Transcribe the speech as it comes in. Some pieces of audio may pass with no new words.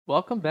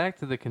Welcome back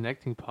to the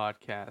Connecting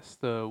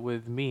Podcast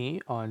with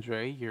me,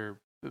 Andre, your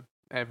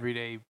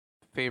everyday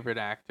favorite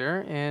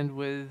actor, and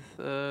with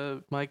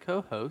my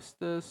co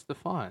host,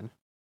 Stefan.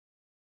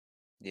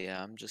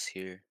 Yeah, I'm just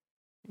here.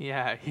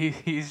 Yeah,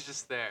 he's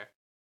just there.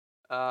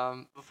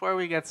 Before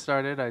we get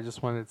started, I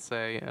just wanted to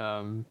say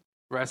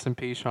rest in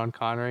peace, Sean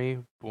Connery,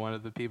 one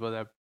of the people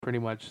that pretty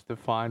much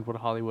defined what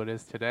Hollywood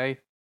is today.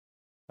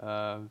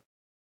 Um,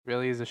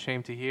 really is a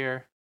shame to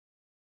hear.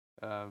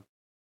 Uh,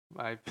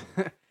 I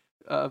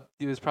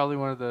he was probably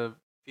one of the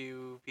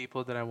few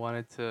people that I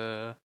wanted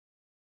to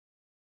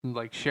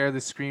like share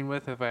the screen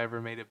with if I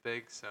ever made it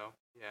big. So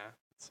yeah,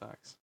 it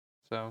sucks.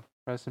 So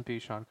rest in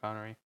peace, Sean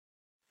Connery.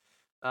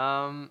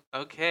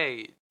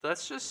 Okay,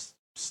 let's just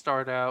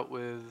start out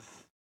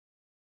with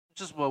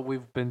just what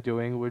we've been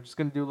doing. We're just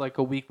gonna do like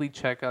a weekly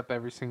checkup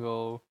every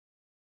single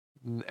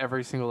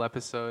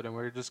episode, and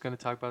we're just gonna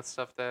talk about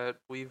stuff that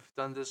we've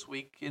done this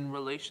week in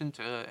relation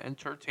to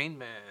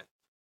entertainment.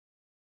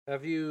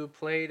 Have you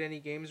played any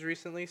games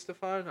recently,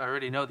 Stefan? I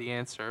already know the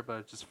answer,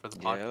 but just for the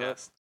Yep,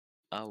 podcast.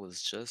 I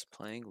was just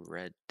playing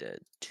Red Dead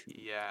 2.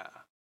 Yeah.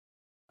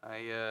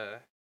 I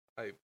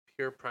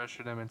peer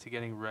pressured him into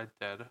getting Red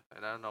Dead,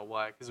 and I don't know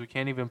why, because we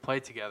can't even play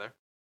together.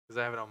 Because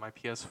I have it on my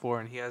PS4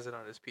 and he has it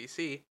on his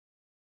PC.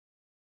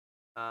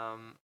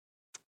 Um,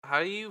 how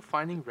are you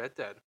finding Red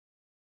Dead?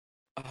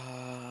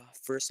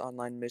 First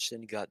online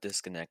mission got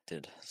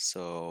disconnected,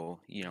 so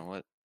you know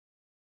what?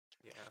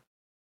 Yeah,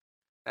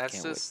 that's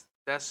Can't wait.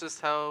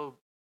 just how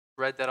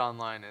Red Dead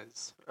Online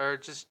is, or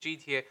just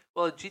GTA.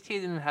 Well,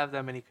 GTA didn't have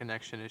that many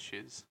connection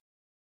issues.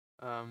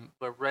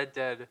 But Red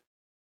Dead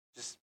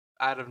just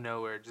out of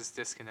nowhere just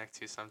disconnects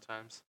you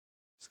sometimes.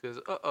 Just goes,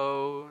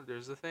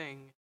 there's a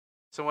thing.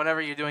 So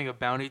whenever you're doing a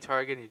bounty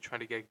target and you're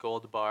trying to get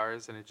gold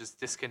bars and it just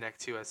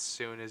disconnects you as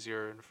soon as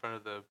you're in front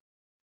of the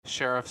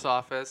sheriff's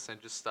office and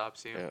just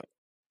stops you.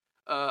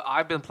 Yeah,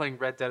 I've been playing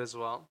Red Dead as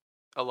well,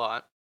 a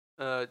lot.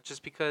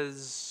 Just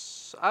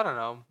because I don't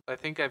know. I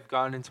think I've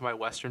gone into my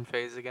Western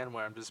phase again,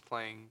 where I'm just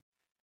playing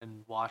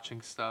and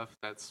watching stuff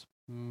that's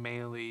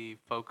mainly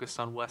focused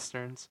on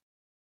westerns.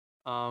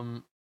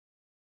 Um,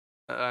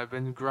 I've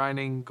been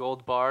grinding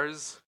gold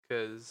bars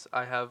because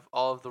I have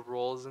all of the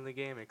roles in the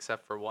game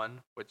except for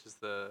one, which is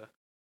the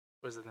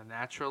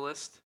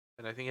naturalist,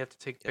 and I think you have to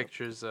take yep.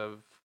 pictures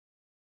of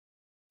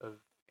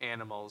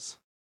animals.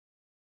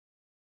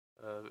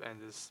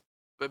 And this,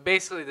 but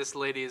basically this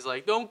lady is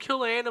like, don't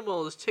kill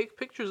animals, take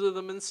pictures of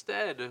them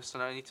instead. So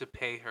now I need to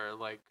pay her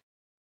like,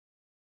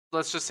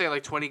 let's just say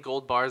like 20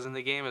 gold bars in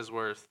the game is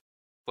worth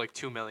like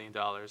 $2 million.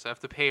 I have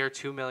to pay her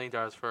 $2 million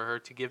for her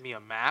to give me a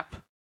map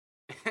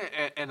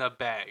and a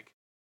bag.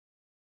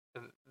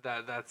 And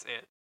that's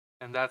it,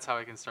 and that's how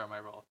I can start my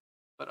role.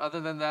 But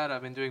other than that,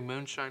 I've been doing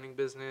moonshining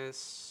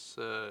business,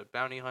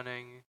 bounty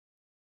hunting,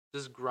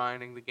 just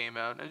grinding the game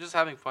out, and just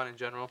having fun in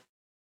general.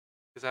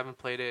 Because I haven't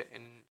played it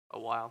in a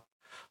while.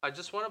 I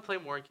just want to play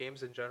more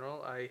games in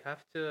general. I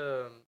have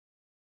to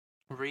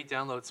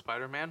re-download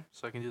Spider-Man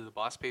so I can do the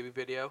Boss Baby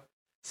video.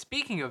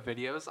 Speaking of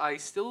videos, I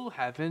still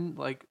haven't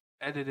like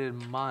edited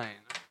mine.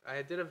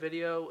 I did a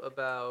video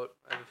about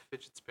I have a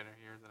fidget spinner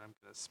here that I'm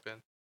gonna spin.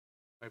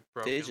 My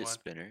broken Fidget one.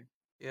 spinner.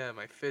 Yeah,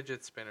 my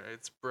fidget spinner.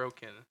 It's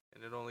broken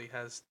and it only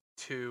has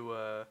two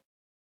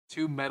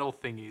metal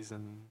thingies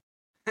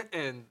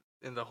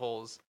in the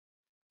holes.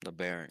 The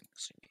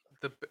bearings.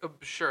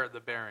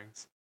 The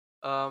bearings.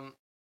 Um,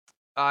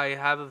 I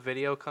have a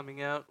video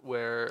coming out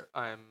where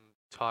I'm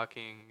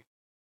talking.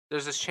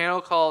 There's this channel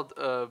called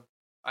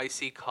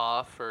Icy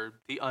Cough or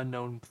the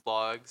Unknown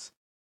Vlogs,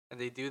 and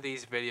they do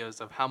these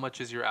videos of how much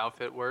is your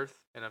outfit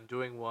worth. And I'm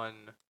doing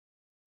one.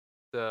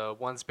 The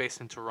one's based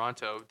in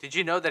Toronto. Did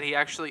you know that he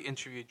actually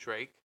interviewed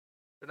Drake?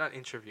 Or not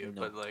interviewed,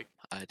 No, but like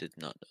I did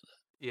not know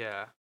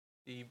yeah.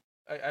 He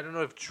I don't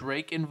know if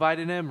Drake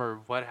invited him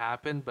or what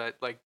happened, but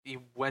like he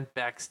went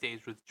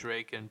backstage with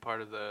Drake and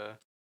part of the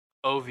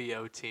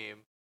OVO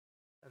team.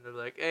 And they're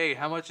like, "Hey,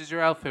 how much is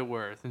your outfit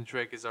worth?" And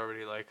Drake is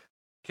already like,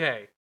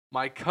 "Okay,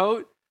 my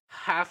coat,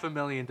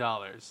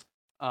 $500,000."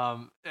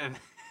 And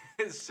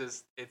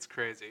it's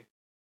crazy.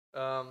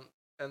 And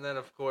then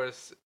of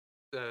course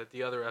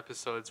the other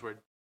episodes where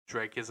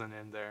Drake isn't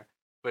in there,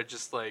 but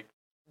just like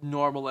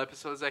normal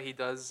episodes that he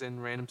does in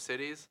random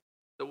cities.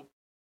 The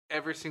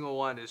every single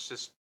one is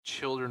just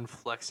children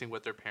flexing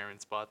what their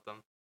parents bought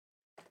them.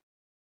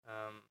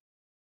 Um,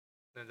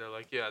 and they're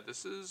like, "Yeah,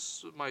 this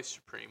is my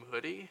Supreme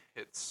hoodie.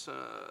 It's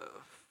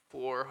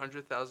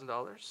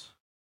 $400,000."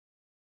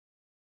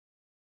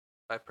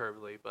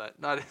 Hyperbole, but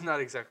not not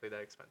exactly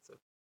that expensive.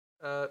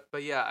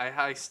 But yeah,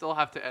 I still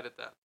have to edit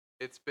that.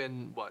 It's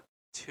been what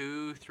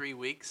 2-3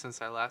 weeks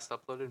since I last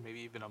uploaded, maybe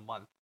even a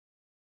month,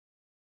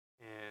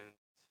 and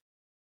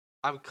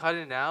I'm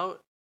cutting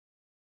out.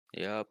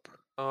 that. Yep.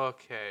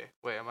 Okay,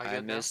 wait, am I I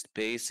good now? missed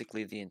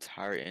basically the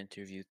entire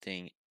interview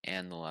thing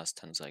and the last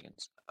 10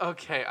 seconds.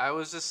 Okay, I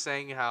was just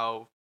saying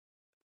how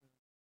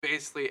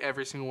basically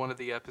every single one of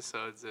the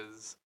episodes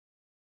is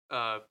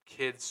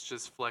kids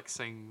just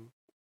flexing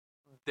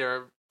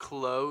their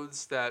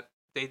clothes that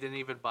they didn't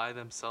even buy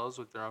themselves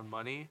with their own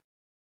money,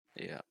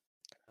 Yeah.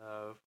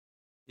 Uh,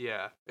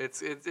 yeah,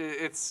 it's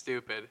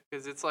stupid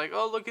because it's like,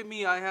 oh, look at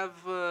me, I have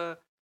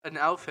an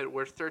outfit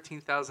worth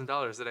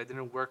 $13,000 that I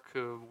didn't work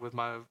with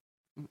my,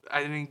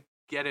 I didn't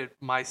get it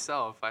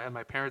myself. I had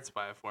my parents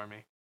buy it for me.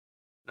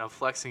 And I'm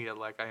flexing it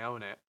like I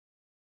own it.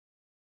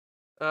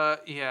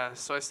 Yeah,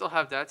 so I still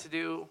have that to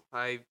do.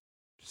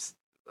 S-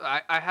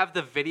 I have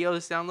the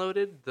videos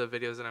downloaded, the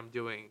videos that I'm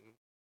doing,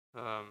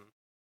 um,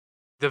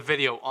 the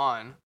video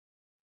on,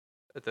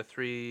 the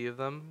three of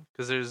them,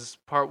 because there's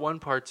part one,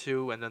 part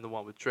two, and then the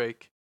one with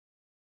Drake.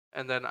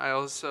 And then I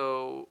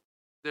also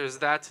there's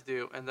that to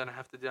do, and then I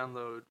have to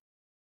download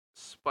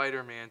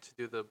Spider Man to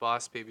do the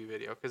Boss Baby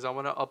video because I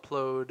want to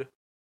upload.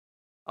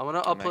 I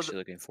want to I'm upload. actually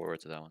looking forward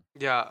to that one.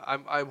 Yeah,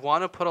 I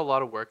want to put a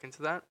lot of work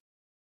into that,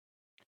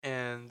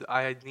 and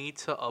I need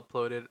to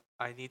upload it.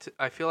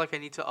 I feel like I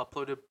need to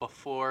upload it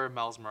before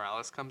Miles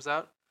Morales comes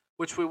out,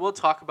 which we will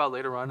talk about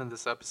later on in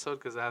this episode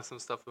because I have some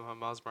stuff with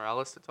Miles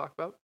Morales to talk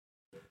about.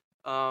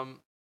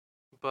 Um,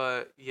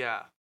 but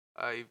yeah,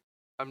 I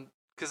I'm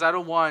because I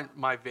don't want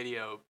my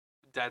video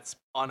that's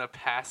on a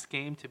past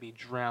game to be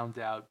drowned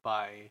out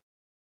by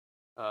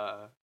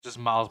just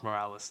Miles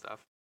Morales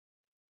stuff.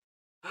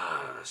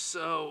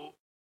 So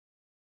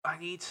I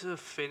need to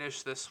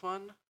finish this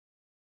one,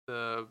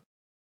 the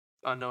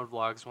Unknown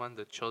Vlogs one,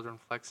 the children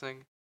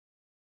flexing,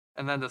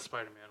 and then the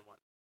Spider-Man one.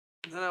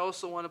 And then I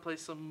also want to play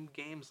some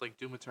games like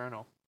Doom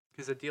Eternal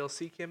because the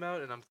DLC came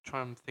out, and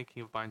I'm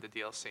thinking of buying the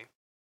DLC.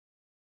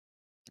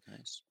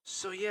 Nice.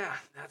 So yeah,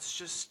 that's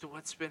just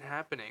what's been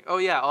happening. Oh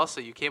yeah, also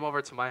you came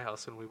over to my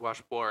house and we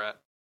watched Borat.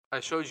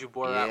 I showed you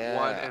Borat 1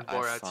 Yeah, and I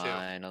Borat 2.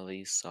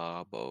 finally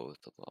saw both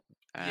of them.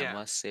 And I Yeah.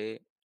 must say,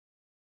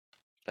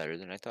 better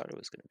than I thought it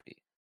was gonna be.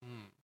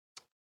 Hmm.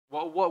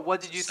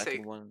 What did The you say?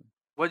 second one,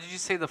 What did you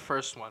say the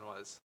first one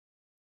was?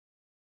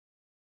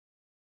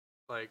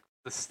 Like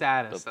the the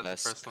status that the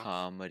best first one.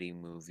 comedy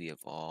movie of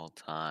all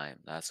time.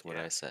 That's what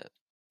Yeah. I said.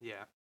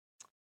 Yeah.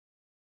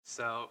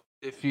 So,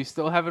 if you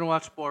still haven't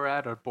watched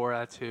Borat or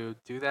Borat 2,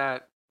 do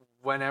that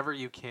whenever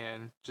you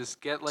can.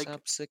 Just get like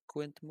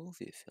Subsequent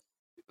movie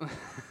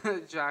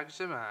Jack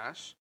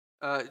Shamash.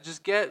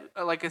 Just get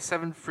like a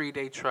 7 free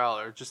day trial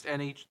or just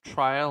any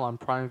trial on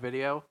Prime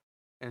Video,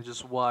 and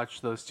just watch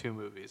those two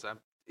movies.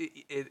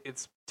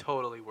 It's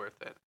totally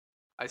worth it.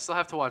 I still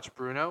have to watch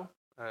Bruno,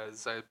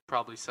 as I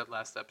probably said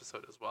last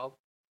episode as well,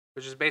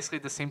 which is basically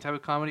the same type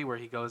of comedy where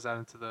he goes out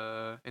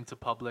into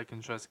public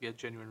and tries to get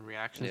genuine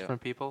reactions film. from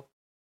people.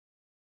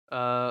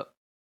 Uh,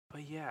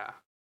 but yeah,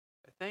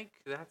 I think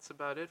that's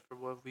about it for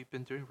what we've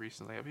been doing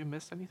recently. Have you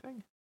missed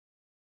anything?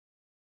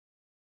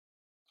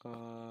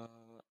 Yeah.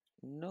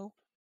 No.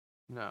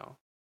 No.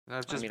 And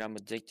I've I just mean, I'm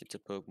addicted to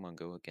Pokemon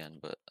Go again,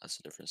 but that's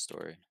a different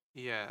story.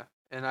 Yeah,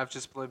 and I've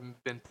just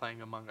been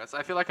playing Among Us.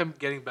 I feel like I'm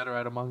getting better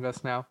at Among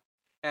Us now,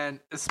 and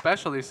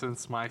especially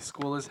since my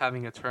school is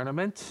having a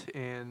tournament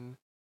in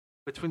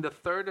between the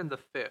 3rd and the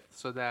 5th.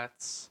 So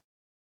that's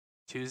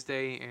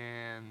Tuesday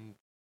and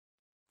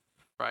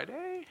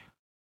Friday.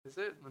 Is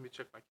it? Let me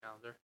check my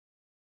calendar.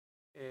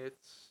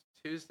 It's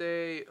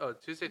Tuesday. Oh,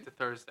 Tuesday to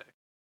Thursday.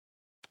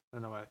 I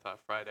don't know why I thought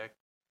Friday.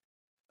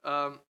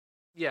 Um,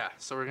 yeah.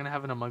 So we're gonna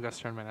have an Among Us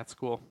tournament at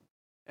school,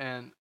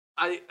 and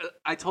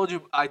I told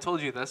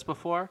you this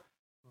before,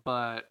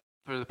 but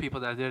for the people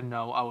that didn't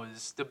know, I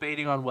was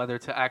debating on whether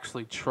to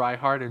actually try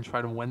hard and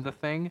try to win the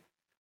thing,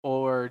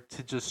 or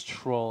to just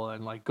troll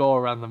and like go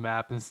around the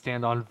map and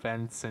stand on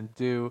vents and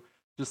do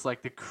just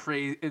like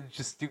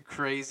just do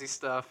crazy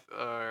stuff,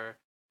 or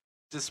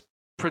just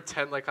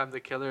pretend like I'm the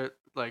killer.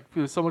 Like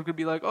someone could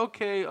be like,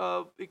 okay,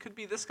 it could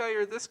be this guy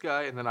or this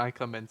guy, and then I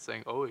come in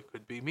saying, oh, it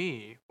could be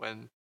me,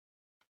 when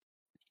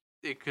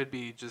it could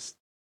be just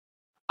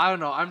I don't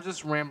know. I'm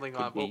just rambling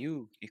on. Could be But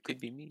you. It could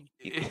be me.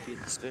 You could be in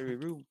this very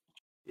room.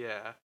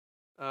 yeah.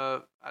 I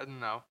don't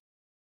know.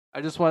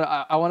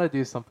 I want to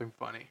do something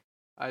funny.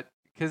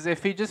 Because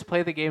if you just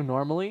play the game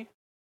normally,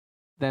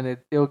 then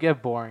it'll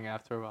get boring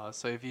after a while.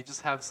 So if you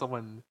just have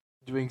someone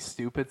doing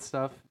stupid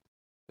stuff,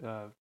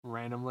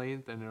 randomly,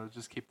 then it'll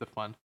just keep the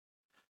fun.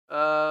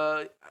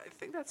 I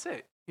think that's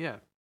it. Yeah.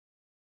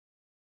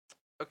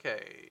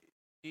 Okay.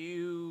 Do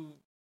you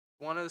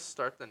want to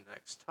start the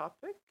next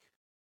topic?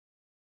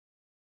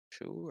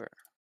 Sure.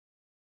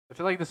 I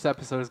feel like this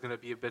episode is going to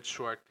be a bit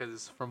short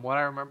because from what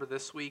I remember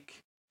this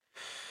week,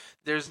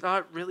 there's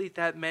not really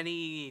that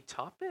many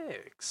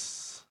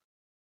topics.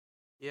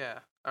 Yeah.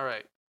 All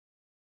right.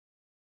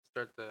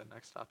 Start the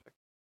next topic.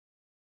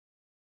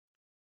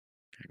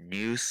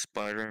 New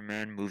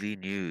Spider-Man movie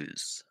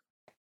news.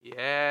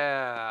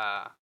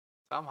 Yeah.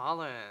 Tom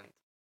Holland.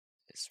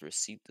 It's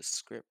received the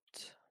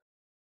script.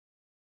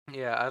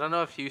 Yeah, I don't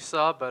know if you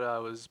saw, but I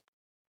was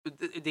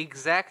the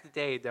exact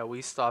day that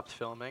we stopped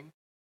filming,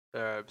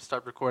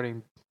 stopped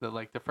recording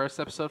the first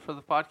episode for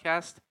the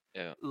podcast.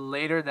 Yeah.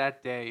 Later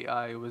that day,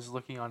 I was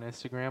looking on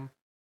Instagram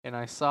and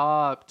I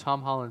saw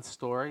Tom Holland's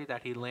story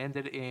that he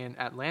landed in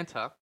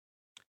Atlanta,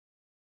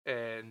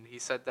 and he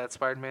said that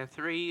Spider-Man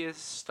 3 is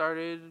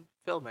started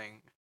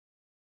filming.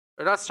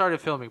 Or not started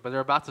filming, but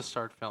they're about to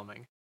start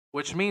filming,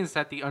 which means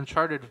that the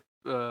Uncharted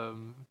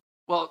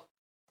Well,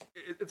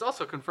 it's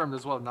also confirmed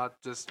as well,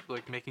 not just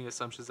like making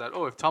assumptions that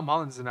if Tom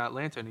Holland's in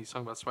Atlanta and he's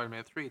talking about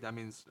Spider-Man 3, that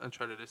means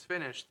Uncharted is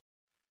finished.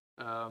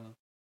 Um,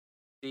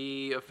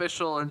 the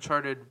official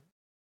Uncharted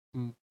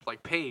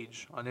like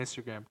page on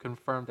Instagram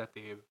confirmed that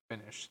they have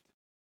finished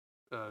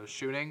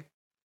shooting.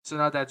 So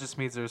now that just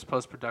means there's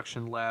post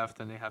production left,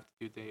 and they have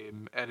to do the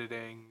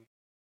editing.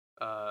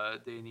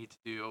 They need to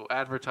do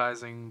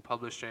advertising,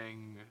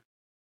 publishing.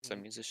 So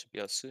that means it should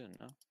be out soon,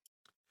 no?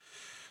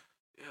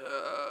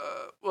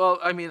 Well,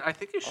 I mean, I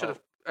think it should Oh,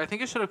 have. I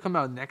think it should have come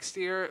out next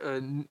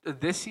year,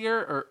 this year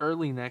or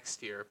early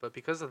next year. But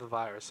because of the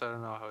virus, I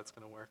don't know how it's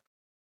gonna work.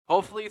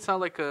 Hopefully, it's not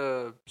like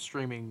a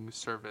streaming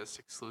service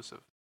exclusive.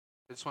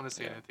 I just want to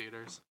see it yeah. in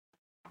theaters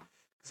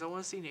because I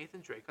want to see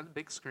Nathan Drake on the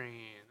big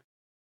screen.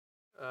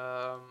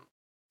 Um,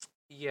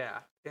 yeah,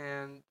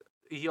 and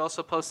he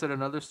also posted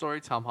another story,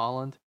 Tom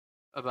Holland,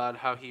 about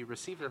how he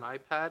received an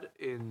iPad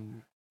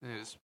in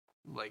his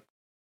like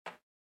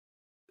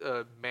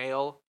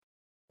mail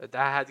that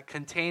had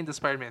contained the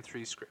Spider-Man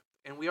 3 script.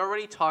 And we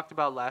already talked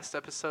about last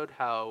episode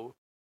how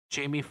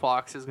Jamie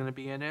Foxx is going to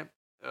be in it.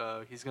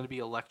 He's going to be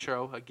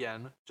Electro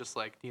again, just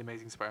like the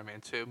Amazing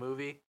Spider-Man 2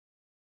 movie,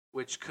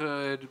 which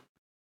could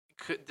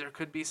there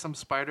could be some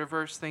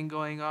Spider-Verse thing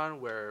going on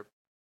where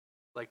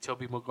like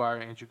Tobey Maguire,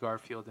 Andrew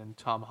Garfield, and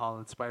Tom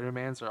Holland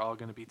Spider-Mans are all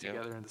going to be Yep.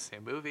 together in the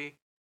same movie.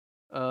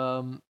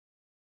 Um,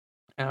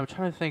 and I'm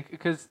trying to think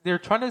because they're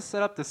trying to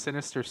set up the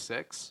Sinister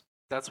Six.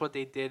 That's what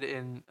they did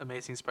in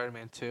Amazing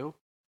Spider-Man 2,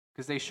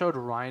 because they showed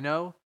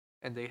Rhino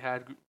and they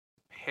had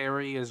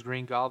Harry as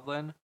Green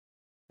Goblin.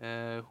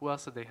 Who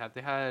else did they have?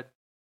 They had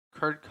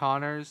Kurt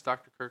Connors,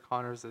 Dr. Kurt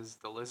Connors as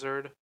the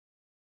Lizard.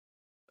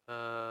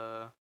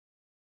 Uh,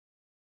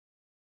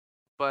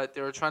 but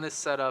they were trying to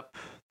set up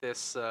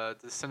this the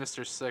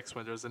Sinister Six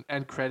when there's an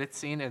end credit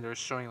scene and they're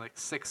showing like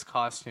 6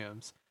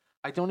 costumes.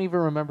 I don't even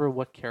remember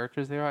what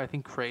characters they are. I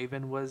think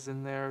Craven was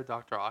in there,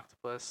 Doctor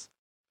Octopus.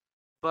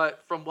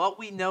 But from what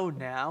we know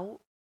now,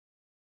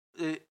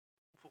 it,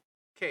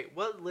 okay,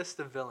 what list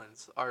of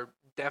villains are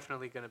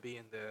definitely going to be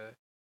in the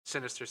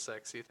Sinister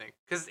Six? You think?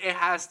 Because it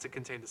has to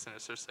contain the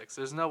Sinister Six.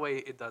 There's no way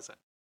it doesn't.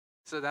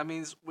 So that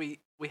means we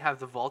have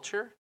the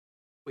Vulture,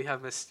 we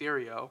have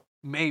Mysterio.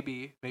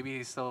 Maybe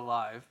he's still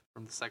alive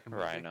from the second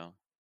movie. Rhino.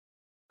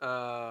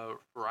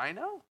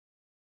 Rhino?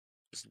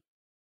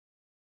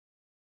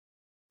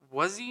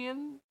 Was he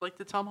in like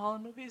the Tom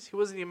Holland movies? He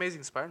was in the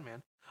Amazing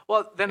Spider-Man.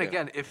 Well, then Yeah.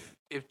 again, if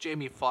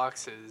Jamie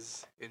Foxx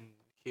is in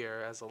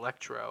here as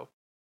Electro,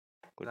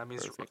 Would that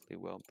means perfectly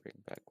well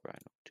bring back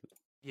Rhino too.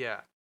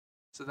 yeah.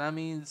 So that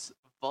means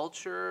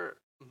Vulture,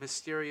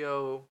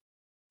 Mysterio,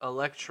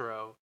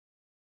 Electro,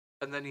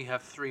 and then you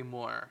have 3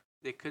 more.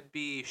 They could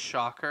be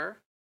Shocker.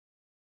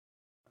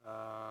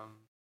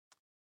 Um,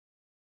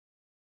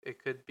 it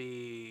could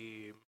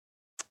be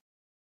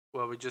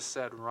well, we just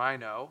said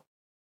Rhino,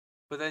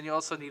 but then you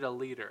also need a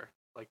leader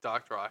like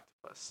Doctor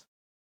Octopus.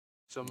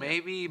 So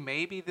Yeah.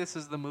 maybe this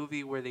is the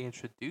movie where they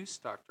introduce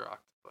Doctor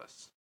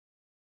Octopus.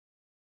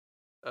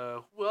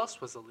 Who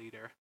else was a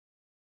leader?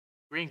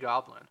 Green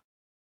Goblin.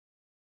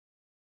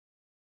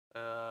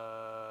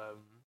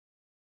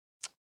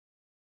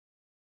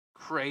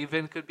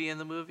 Craven could be in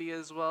the movie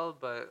as well,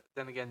 but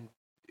then again,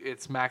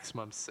 it's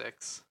maximum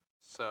 6.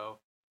 So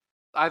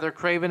either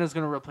Craven is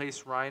going to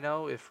replace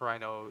Rhino if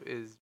Rhino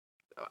is,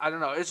 I don't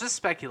know. It's just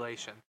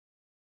speculation,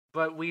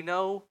 but we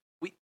know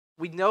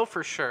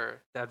for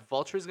sure that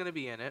Vulture is going to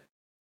be in it.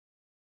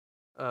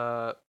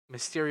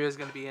 Mysterio is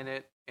going to be in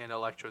it, and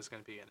Electro is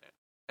going to be in it,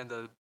 and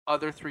the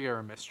other 3 are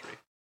a mystery.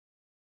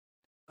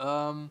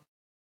 Um.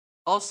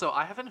 Also,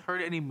 I haven't heard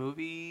any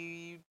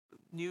movie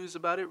news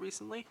about it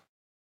recently,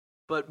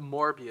 but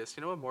Morbius.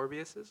 You know what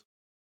Morbius is?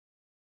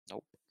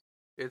 Nope.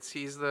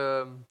 He's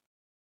the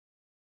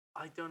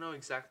I don't know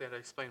exactly how to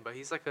explain, but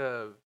he's like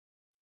a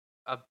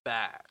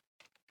bat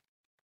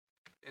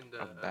in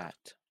the A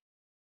bat.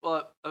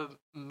 well a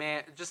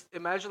man. Just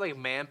imagine like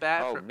Man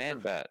Bat. Oh, Man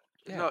Bat.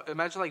 Yeah. No,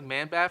 imagine like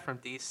Man Bat from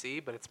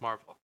DC, but it's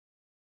Marvel.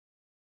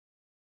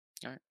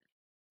 Alright.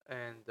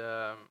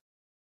 And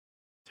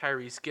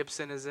Tyrese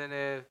Gibson is in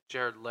it.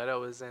 Jared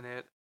Leto is in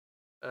it.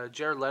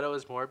 Jared Leto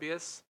is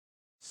Morbius.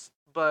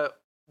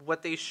 But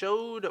what they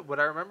showed, what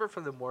I remember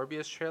from the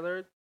Morbius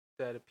trailer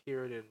that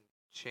appeared in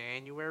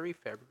January,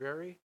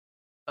 February,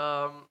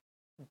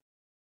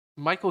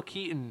 Michael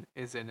Keaton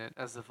is in it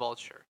as the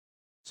Vulture.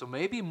 So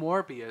maybe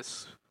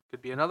Morbius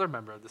could be another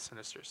member of the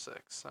Sinister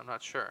Six. I'm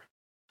not sure.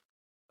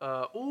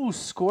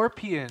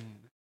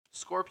 Scorpion.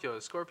 Scorpion.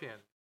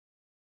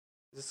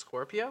 Is it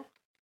Scorpio?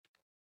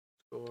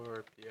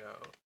 Scorpio.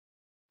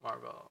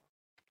 Marvel.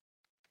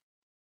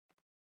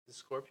 Is it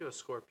Scorpio or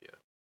Scorpio?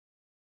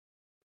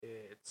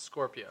 It's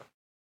Scorpio.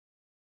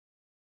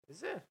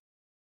 Is it?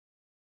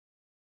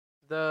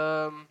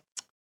 The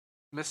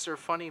Mr.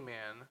 Funny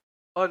Man.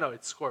 Oh no,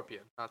 it's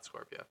Scorpion, not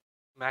Scorpio.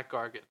 Matt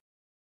Gargan.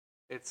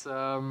 It's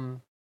do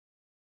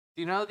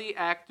you know the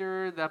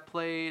actor that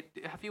played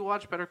have you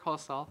watched Better Call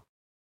Saul?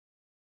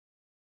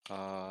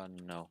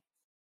 No.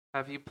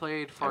 Have you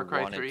played I Far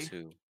Cry wanted 3?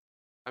 to.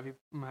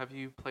 Have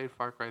you played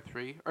Far Cry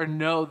 3? Or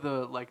no,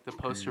 the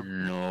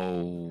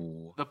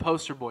No.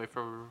 poster boy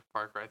for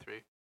Far Cry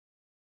 3.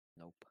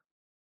 Nope.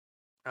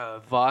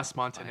 Voss I am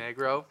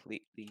Montenegro.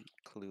 completely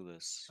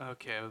clueless.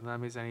 Okay, well, that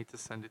means I need to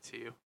send it to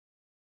you.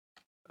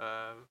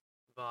 Uh,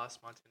 Voss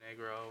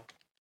Montenegro.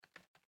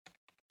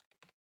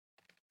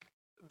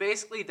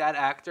 Basically, that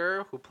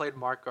actor who played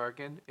Mark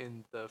Gargan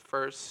in the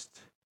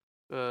first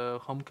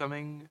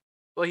Homecoming.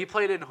 Well, he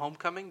played in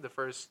Homecoming, the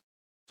first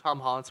Tom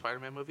Holland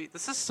Spider-Man movie.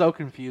 This is so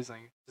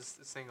confusing,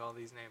 just saying all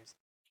these names.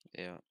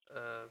 Yeah.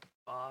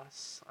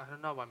 Voss. I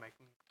don't know why my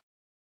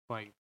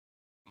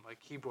my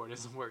keyboard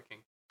isn't working.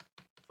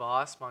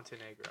 Voss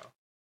Montenegro.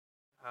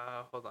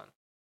 Hold on. I'm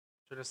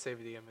trying to save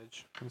the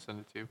image and send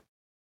it to you.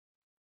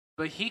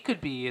 But he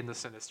could be in the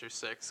Sinister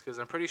Six because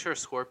I'm pretty sure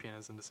Scorpion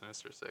is in the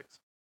Sinister Six.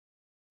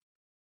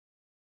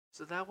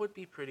 So that would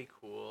be pretty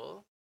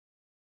cool.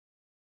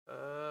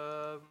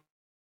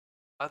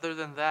 Other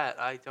than that,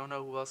 I don't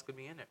know who else could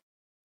be in it.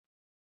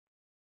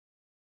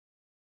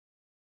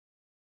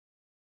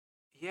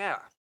 Yeah.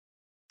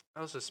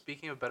 Also,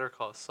 speaking of Better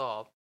Call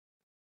Saul,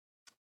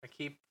 I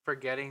keep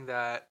forgetting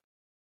that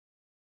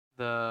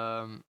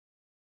the.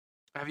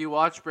 Have you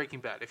watched Breaking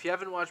Bad? If you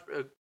haven't watched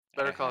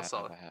Better Call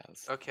Saul, I have.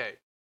 okay.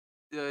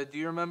 Do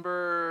you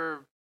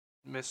remember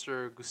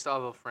Mr.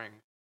 Gustavo Fring?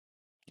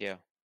 Yeah.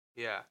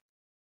 Yeah.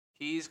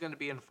 He's going to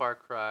be in Far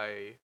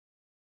Cry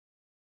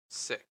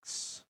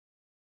 6.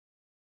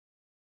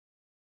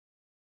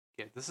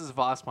 Yeah, this is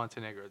Voss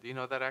Montenegro. Do you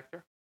know that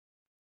actor?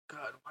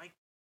 God, my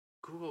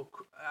Google.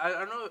 I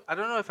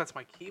don't know if that's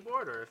my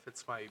keyboard or if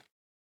it's my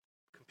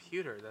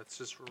computer that's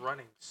just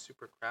running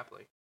super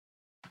crappily.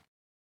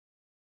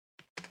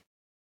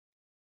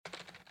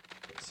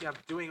 See, I'm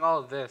doing all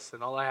of this,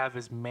 and all I have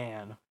is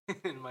man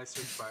in my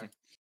search bar.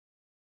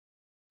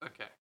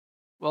 Okay.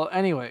 Well,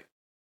 anyway,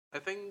 I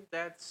think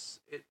that's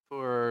it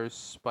for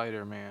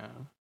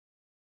Spider-Man.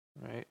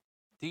 Right?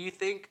 Do you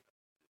think?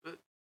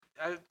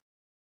 I,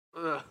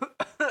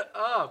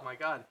 oh my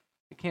god,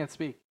 I can't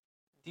speak.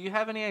 Do you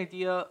have any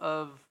idea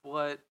of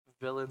what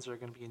villains are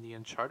going to be in the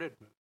Uncharted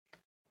movie?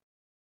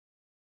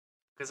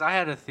 Because I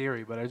had a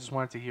theory, but I just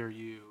wanted to hear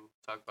you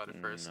talk about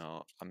it first.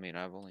 No, I mean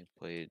I've only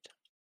played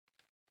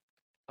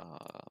um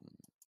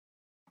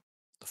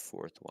the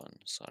fourth one,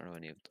 so I don't know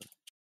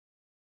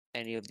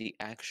any of the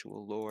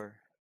actual lore.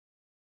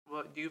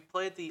 Well, you've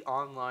played the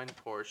online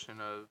portion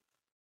of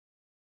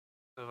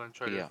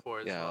Uncharted Yeah, 4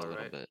 as yeah, well, a little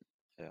right? bit.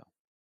 Yeah.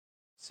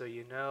 So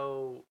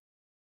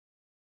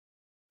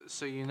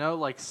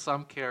like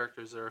some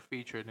characters that are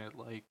featured in it,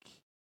 like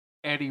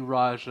Eddie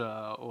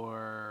Raja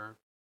or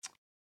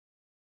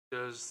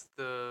there's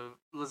the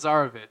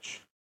Lazarevich,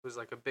 who's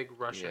like a big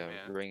Russian Yeah,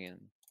 man.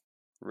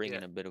 ringing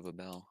Yeah. a bit of a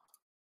bell.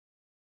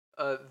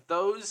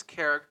 Those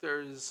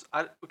characters.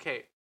 I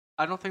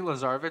don't think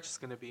Lazarevich is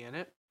gonna be in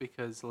it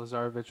because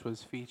Lazarevich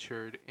was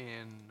featured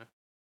in.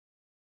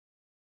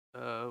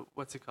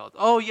 What's it called?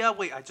 Oh yeah,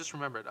 wait, I just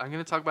remembered. I'm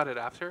gonna talk about it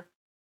after,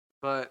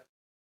 but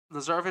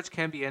Lazarevich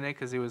can be in it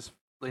because he was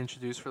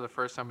introduced for the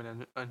first time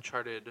in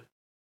Uncharted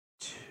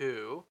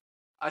 2.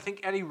 I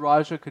think Eddie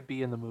Raja could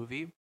be in the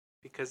movie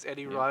because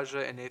Eddie Yeah.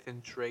 Raja and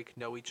Nathan Drake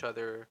know each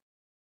other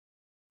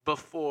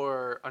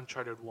before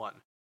Uncharted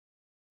 1.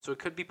 So it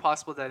could be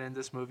possible that in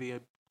this movie,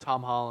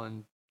 Tom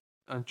Holland,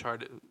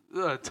 Uncharted,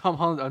 Tom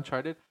Holland,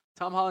 Uncharted,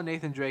 Tom Holland,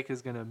 Nathan Drake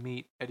is gonna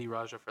meet Eddie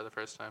Raja for the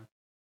first time.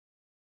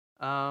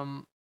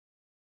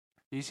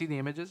 Do you see the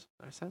images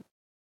that I sent?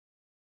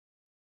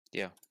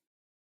 Yeah.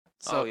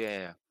 So,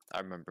 yeah. I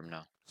remember him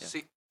now.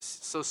 Yeah.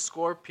 so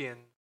Scorpion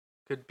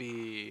could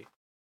be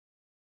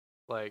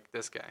like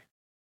this guy.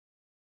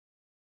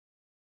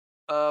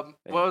 What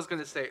I was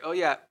gonna say? Oh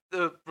yeah,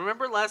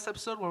 remember last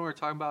episode when we were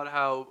talking about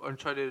how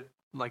Uncharted,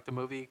 like the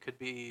movie, could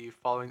be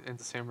following in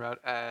the same route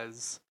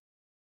as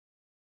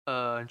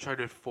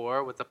Uncharted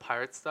 4 with the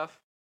pirate stuff?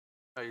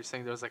 Oh, you're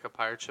saying there's like a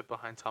pirate ship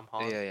behind Tom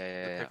Holland in the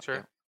Yeah.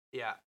 picture?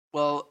 Yeah.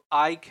 Well,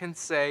 I can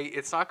say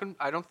it's not.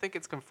 I don't think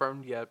it's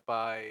confirmed yet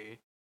by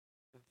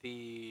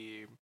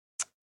the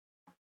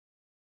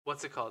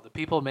what's it called? The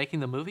people making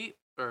the movie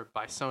or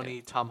by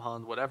Sony, Tom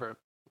Holland, whatever.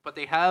 But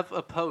they have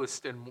a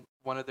post in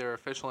one of their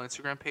official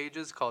Instagram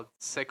pages called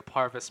Sic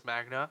Parvis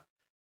Magna,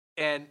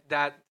 and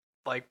that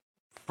like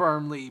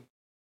firmly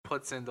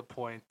puts in the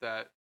point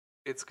that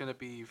it's gonna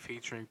be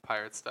featuring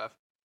pirate stuff.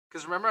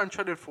 Because remember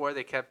Uncharted 4,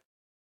 they kept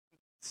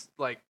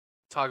like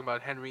talking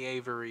about Henry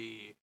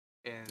Avery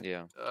and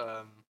Yeah.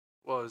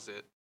 what was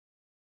it?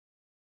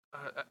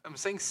 I'm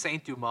saying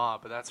Saint Dumas,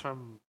 but that's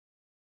from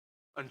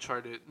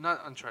Uncharted,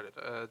 not Uncharted.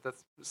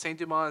 That's Saint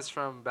Dumas is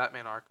from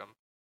Batman Arkham,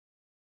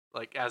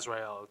 like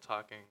Azrael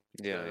talking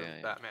Yeah, to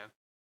yeah. Batman.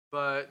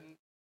 But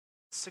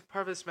Sic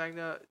Parvis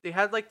Magna, they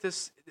had like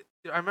this.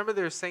 I remember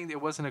they were saying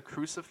it wasn't a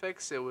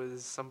crucifix; it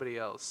was somebody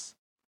else.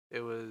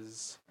 It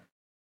was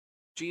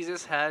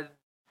Jesus had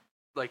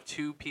like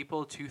two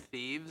people, two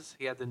thieves.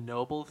 He had the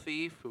noble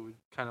thief who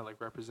kind of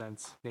like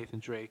represents Nathan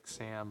Drake,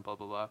 Sam, blah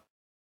blah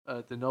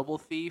blah. The noble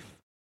thief,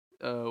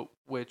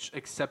 which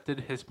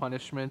accepted his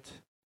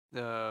punishment,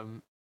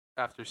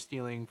 after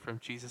stealing from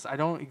Jesus. I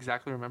don't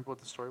exactly remember what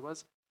the story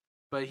was,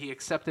 but he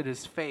accepted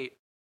his fate.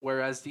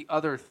 Whereas the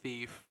other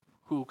thief,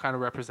 who kind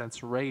of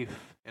represents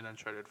Rafe in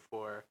Uncharted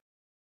 4,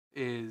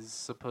 is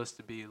supposed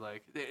to be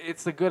like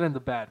it's the good and the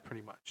bad,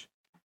 pretty much.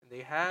 And they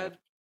Yep. had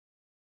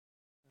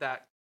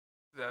that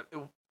that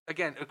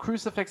again, a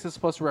crucifix is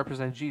supposed to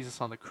represent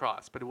Jesus on the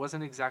cross, but it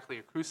wasn't exactly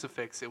a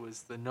crucifix. It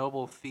was the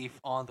noble thief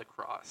on the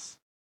cross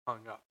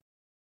hung up.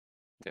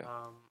 Yeah.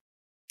 Um,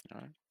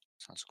 All right.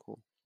 Sounds cool.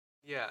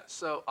 yeah,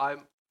 so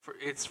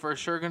it's for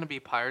sure gonna be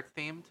pirate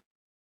themed.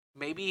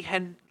 Maybe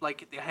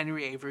like the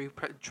Henry Avery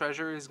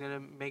treasure is gonna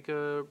make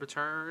a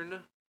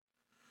return.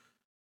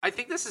 I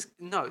think this is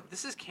no,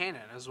 this is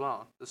canon as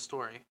well. The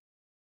story,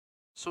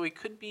 so it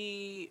could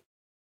be.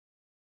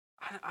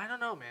 I don't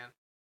know, man.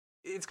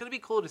 It's gonna be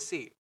cool to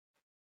see,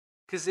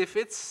 because if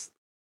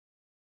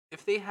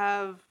they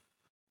have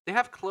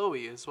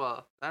Chloe as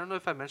well. I don't know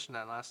if I mentioned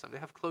that last time. They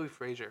have Chloe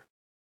Fraser,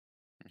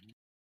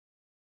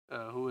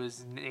 Mhm. who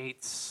is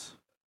Nate's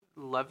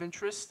love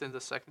interest in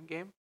the second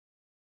game,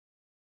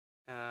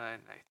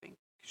 and I think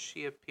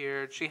she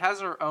appeared. She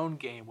has her own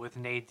game with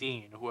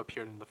Nadine, who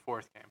appeared in the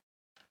fourth game.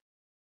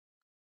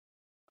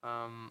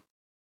 Um,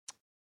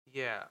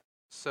 yeah.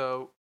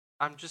 So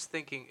I'm just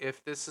thinking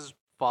if this is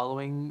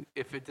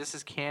this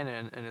is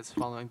canon and it's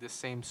following the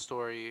same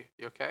story.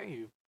 You okay?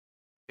 You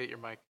hit your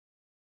mic.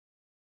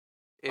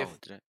 Oh, If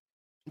did I?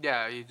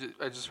 yeah,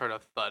 I just heard a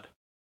thud.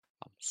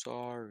 I'm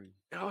sorry.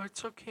 Oh,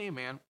 it's okay,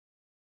 man.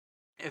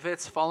 If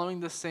it's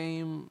following the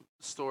same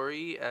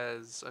story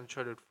as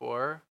Uncharted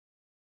 4,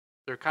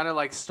 they're kind of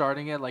like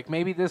starting it. Like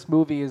maybe this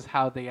movie is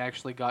how they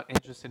actually got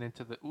interested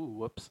into the. Ooh,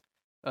 whoops.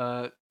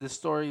 This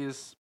story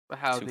is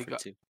how Two they for got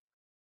two.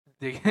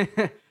 they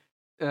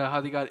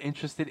how they got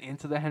interested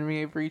into the Henry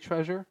Avery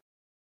treasure,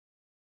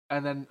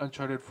 and then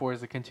Uncharted 4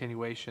 is a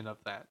continuation of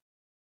that. Yeah.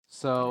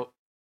 So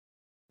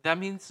that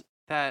means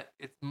that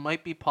it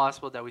might be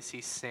possible that we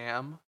see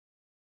Sam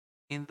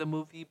in the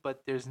movie,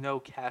 but there's no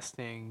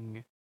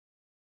casting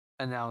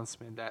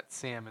announcement that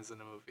Sam is in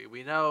the movie.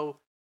 We know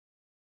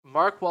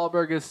Mark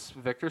Wahlberg is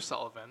Victor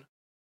Sullivan.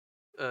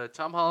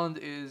 Tom Holland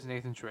is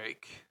Nathan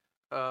Drake.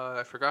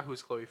 I forgot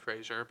who's Chloe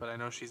Fraser, but I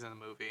know she's in the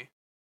movie.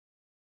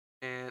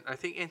 And I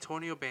think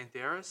Antonio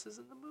Banderas is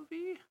in the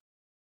movie.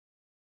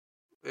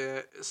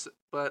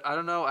 But I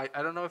don't know. I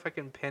don't know if I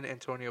can pin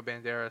Antonio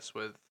Banderas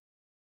with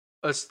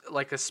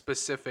like a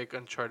specific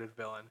Uncharted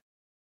villain.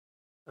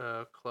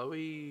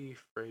 Chloe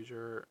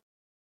Fraser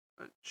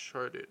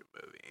Uncharted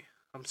movie.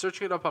 I'm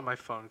searching it up on my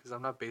phone because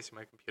I'm not basing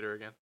my computer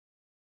again.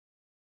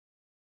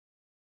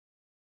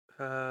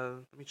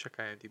 Let me check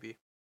IMDb.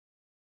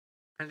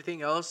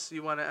 Anything else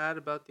you want to add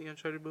about the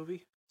Uncharted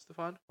movie,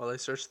 Stefan? While I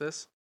search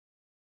this.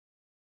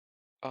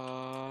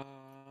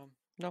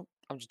 No,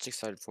 I'm just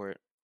excited for it.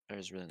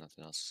 There's really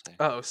nothing else to say.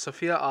 Oh,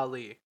 Sophia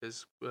Ali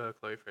is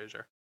Chloe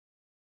Fraser,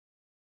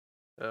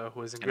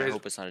 who is in And I Grey's.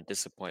 hope it's not a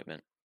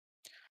disappointment.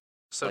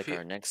 Like Sophia.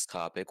 our next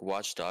topic,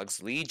 Watch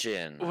Dogs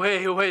Legion.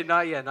 Wait,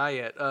 not yet, not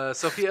yet.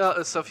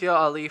 Sophia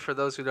Ali, for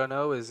those who don't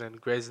know, is in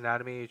Grey's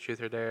Anatomy,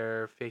 Truth or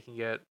Dare, Faking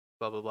It,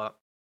 blah blah blah.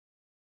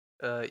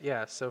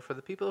 Yeah. So for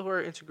the people who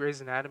are into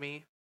Grey's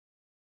Anatomy,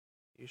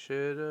 you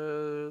should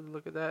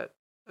look at that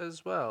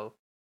as well.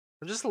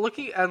 I'm just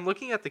looking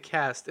at the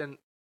cast, and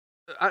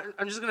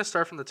I'm just gonna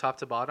start from the top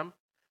to bottom.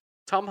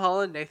 Tom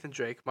Holland, Nathan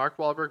Drake, Mark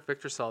Wahlberg,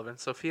 Victor Sullivan,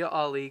 Sophia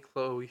Ali,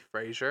 Chloe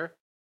Fraser,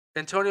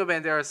 Antonio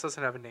Banderas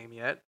doesn't have a name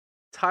yet,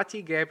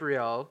 Tati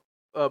Gabrielle,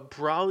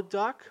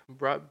 Browduck,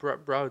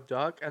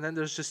 and then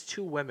there's just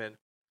two women,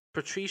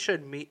 Patricia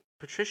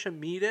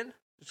Meaden,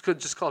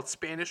 just called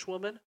Spanish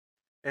woman,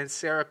 and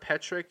Sarah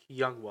Petrick,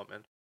 young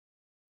woman.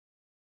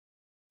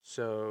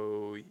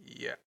 So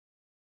yeah,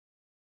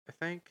 I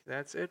think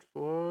that's it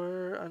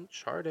for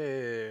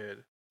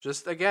Uncharted.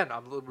 Just again,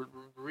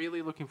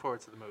 really looking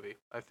forward to the movie.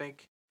 I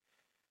think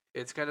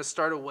it's gonna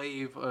start a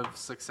wave of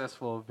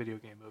successful video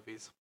game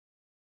movies.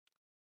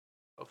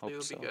 Hopefully,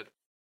 Hope it'll be so.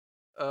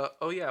 good.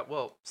 Oh yeah.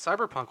 Well,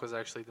 Cyberpunk was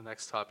actually the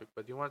next topic,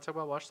 but do you want to talk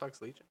about Watch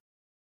Dogs Legion?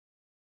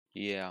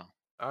 Yeah.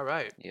 All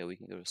right. Yeah, we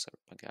can go to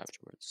Cyberpunk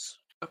afterwards.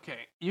 Okay,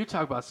 you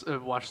talk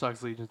about Watch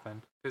Dogs Legion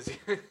then, because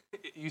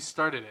you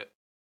started it.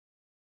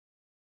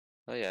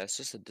 Oh yeah, it's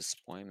just a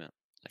disappointment.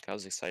 Like I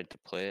was excited to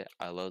play it.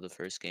 I love the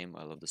first game.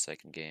 I love the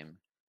second game.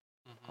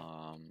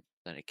 Hmm.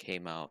 Then it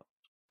came out,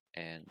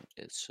 and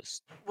it's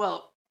just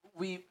Well,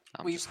 we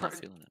I'm we've just not heard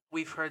feeling it.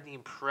 we've heard the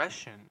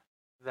impression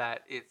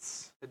that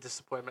it's a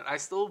disappointment. I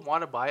still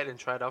want to buy it and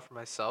try it out for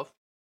myself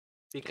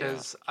Yeah,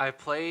 because I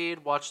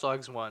played Watch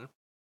Dogs 1.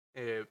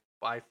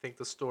 I think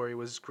the story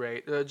was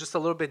great. Just a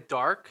little bit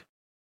dark,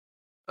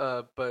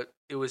 but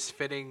it was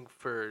fitting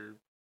for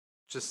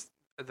just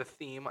the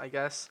theme, I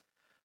guess.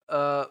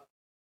 Uh,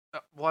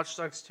 Watch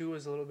Dogs 2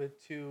 is a little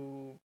bit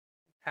too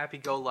happy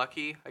go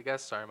lucky, I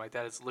guess. Sorry, my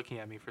dad is looking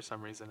at me for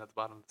some reason at the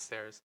bottom of the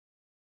stairs.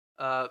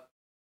 Uh,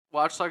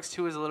 Watch Dogs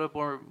 2 is a little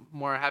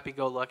more happy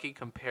go lucky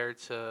compared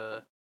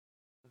to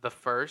the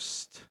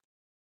first.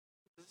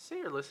 Does it say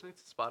you're listening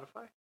to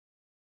Spotify?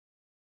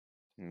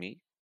 me.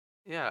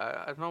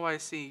 Yeah, I don't know why I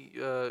see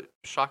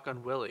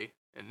Shotgun Willie.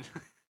 and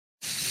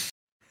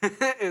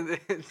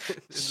and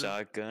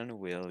Shotgun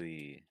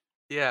Willie.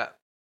 yeah.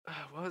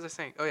 What was I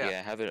saying? Oh yeah.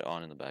 Yeah, have it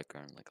on in the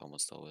background, like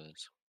almost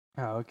always.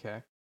 Oh,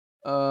 okay.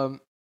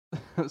 Um,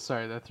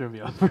 sorry, that threw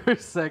me off for a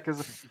sec.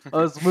 'Cause I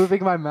was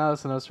moving my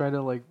mouse and I was trying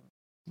to like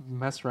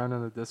mess around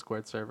on the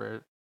Discord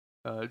server.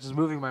 Just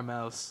moving my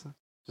mouse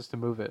just to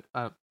move it.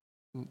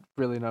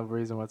 Really no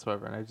reason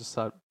whatsoever, and I just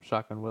saw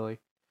Shotgun Willie.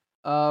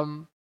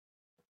 Um,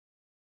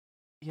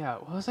 yeah.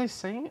 What was I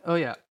saying? Oh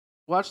yeah.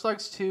 Watch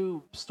Dogs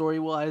 2 story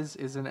wise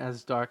isn't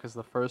as dark as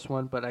the first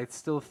one, but I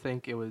still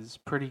think it was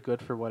pretty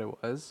good for what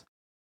it was.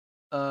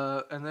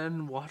 And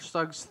then Watch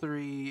Dogs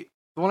 3.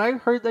 When I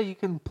heard that you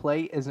can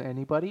play as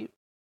anybody,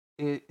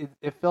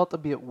 it felt a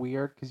bit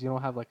weird because you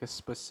don't have like a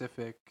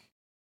specific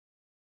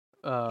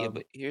Yeah, um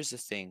but here's the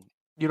thing.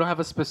 you don't have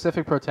a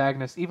specific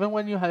protagonist. Even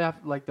when you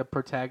have like the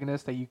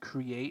protagonist that you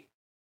create,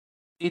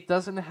 it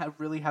doesn't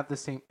really have the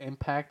same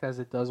impact as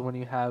it does when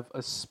you have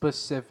a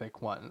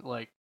specific one,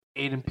 like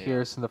Aiden Yeah,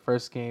 Pierce in the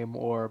first game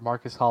or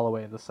Marcus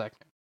Holloway in the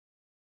second.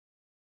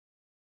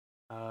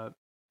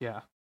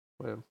 Yeah.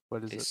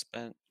 What is they it?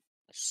 spent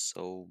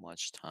so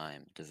much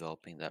time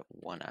developing that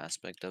one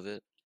aspect of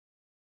it.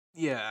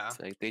 Yeah. It's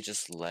like they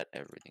just let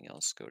everything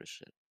else go to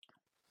shit.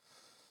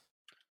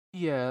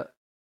 Yeah.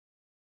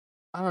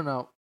 I don't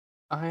know.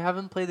 I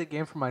haven't played the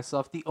game for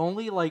myself. The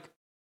only like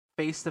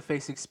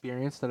face-to-face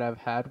experience that I've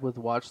had with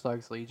Watch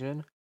Dogs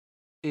Legion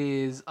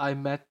is I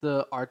met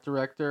the art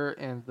director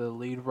and the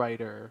lead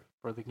writer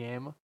for the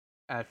game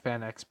at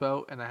Fan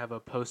Expo, and I have a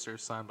poster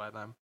signed by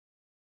them,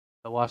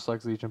 the Watch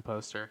Dogs Legion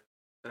poster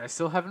that I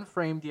still haven't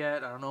framed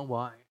yet. I don't know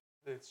why.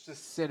 It's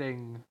just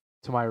sitting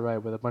to my right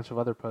with a bunch of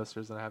other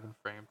posters that I haven't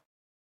framed.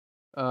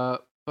 Uh,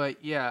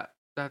 but yeah,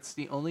 that's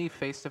the only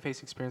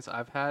face-to-face experience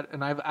I've had,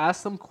 and I've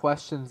asked them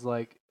questions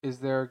like, "Is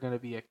there gonna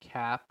be a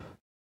cap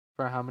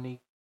for how many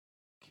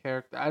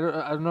characters?" I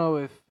don't know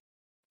if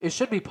it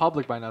should be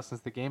public by now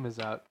since the game is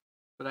out.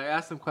 But I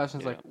asked them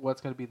questions Yeah, like, "What's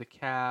gonna be the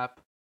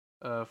cap,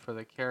 for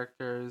the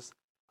characters?"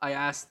 I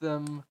asked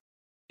them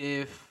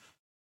if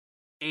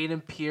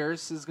Aiden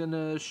Pierce is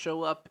gonna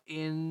show up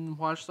in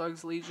Watch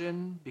Dogs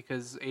Legion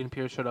because Aiden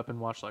Pierce showed up in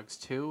Watch Dogs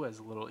 2 as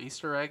a little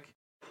Easter egg.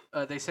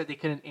 They said they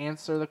couldn't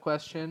answer the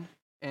question,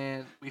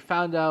 and we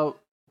found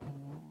out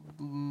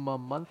a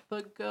month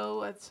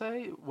ago, I'd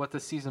say, what the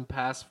season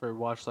pass for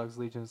Watch Dogs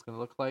Legion is gonna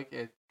look like.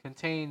 It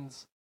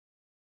contains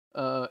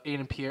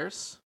Aiden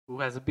Pierce, who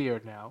has a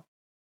beard now,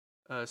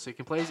 so you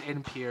can play as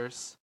Aiden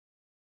Pierce,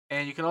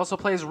 and you can also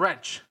play as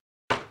Wrench.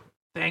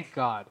 Thank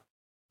God,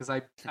 because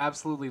I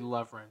absolutely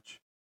love Wrench.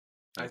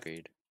 I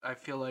agreed. I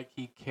feel like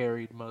he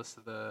carried most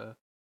of the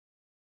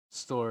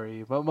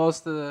story, but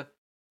most of the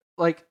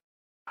like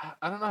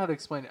I don't know how to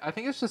explain it. I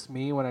think it's just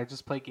me when I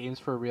just play games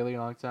for a really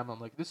long time. I'm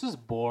like, this is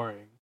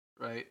boring,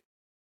 right?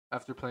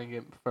 After playing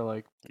it for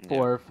like Yeah,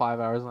 4 or 5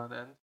 hours on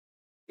end.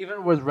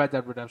 Even with Red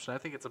Dead Redemption, I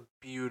think it's a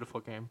beautiful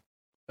game.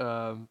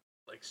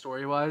 Like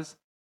story wise,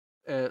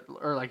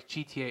 or like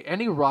GTA,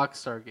 any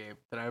Rockstar game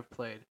that I've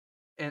played,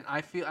 and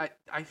I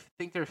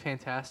think they're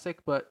fantastic.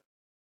 But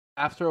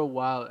after a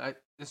while,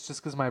 it's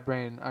just because my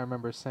brain. I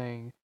remember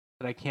saying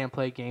that I can't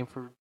play a game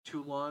for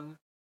too long,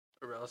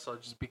 or else I'll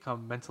just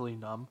become mentally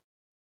numb.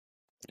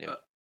 yeah. Uh,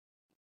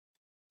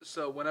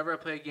 so whenever I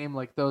play a game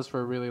like those for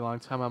a really long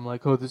time, I'm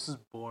like, oh, this is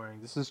boring.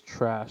 This is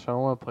trash. I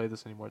don't want to play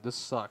this anymore. This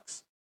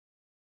sucks.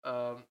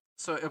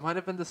 So it might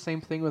have been the same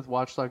thing with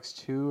Watch Dogs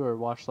 2 or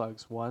Watch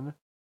Dogs 1.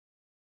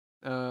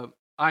 Uh,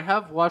 I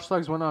have Watch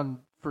Dogs 1 on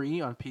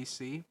free on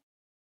PC,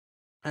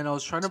 and I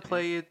was trying to Same.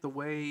 play it the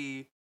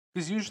way.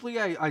 Because usually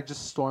I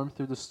just storm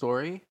through the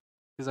story,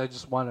 because I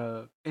just want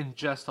to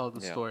ingest all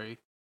the Yeah, story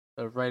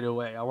right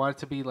away. I want it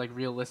to be like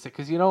realistic,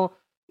 because you know,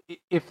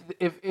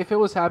 if it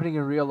was happening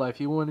in real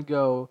life, you wouldn't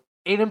go.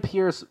 Aiden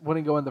Pierce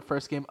wouldn't go in the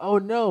first game. Oh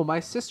no, my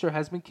sister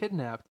has been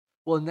kidnapped.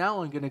 Well,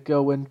 now I'm gonna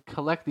go and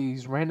collect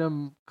these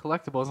random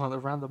collectibles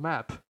around the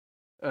map,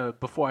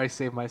 before I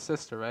save my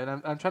sister. Right?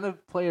 I'm trying to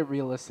play it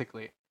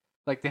realistically.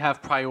 Like they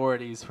have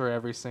priorities for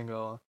every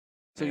single.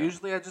 So yeah.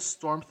 usually I just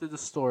storm through the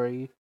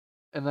story,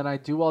 and then I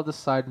do all the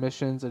side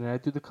missions and I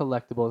do the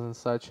collectibles and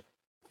such.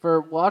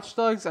 For Watch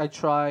Dogs, I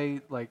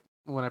try like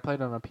when I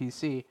played on a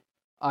PC,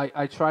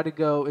 I try to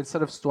go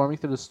instead of storming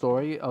through the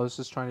story, I was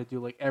just trying to do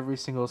like every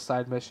single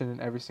side mission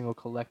and every single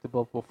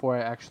collectible before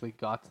I actually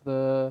got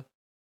to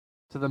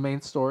the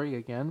main story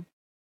again.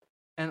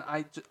 And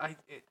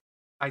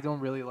I don't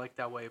really like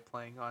that way of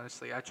playing.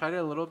 Honestly, I tried it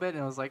a little bit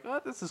and I was like, oh,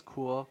 this is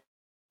cool,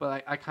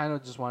 but I kind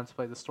of just wanted to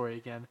play the story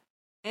again.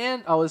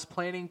 And I was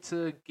planning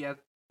to get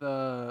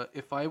the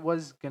if I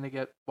was gonna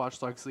get Watch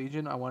Dogs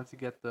Legion, I wanted to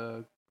get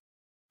the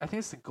I think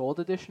it's the gold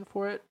edition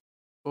for it,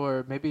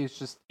 or maybe it's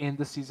just in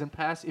the season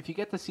pass. If you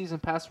get the season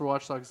pass for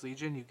Watch Dogs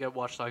Legion, you get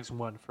Watch Dogs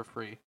 1 for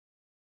free.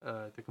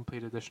 The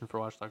complete edition for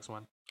Watch Dogs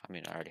 1. I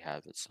mean, I already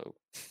have it, so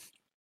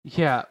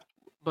Yeah,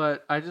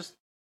 but I just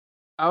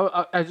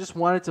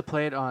wanted to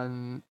play it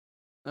on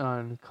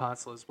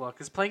console as well,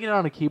 because playing it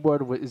on a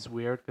keyboard is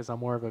weird because I'm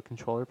more of a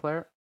controller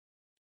player.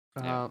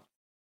 yeah. Uh,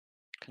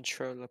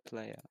 Controller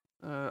player.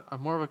 I'm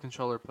more of a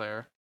controller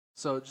player,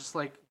 so just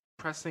like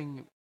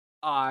pressing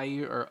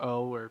I or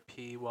O or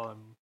P while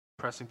I'm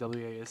pressing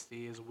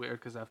WASD is weird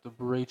because I have to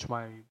reach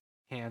my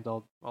hand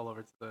all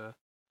over to the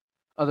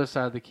other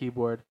side of the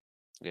keyboard.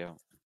 Yeah.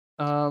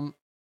 Um,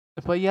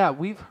 but yeah,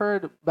 we've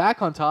heard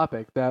back on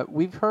topic that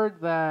we've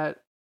heard that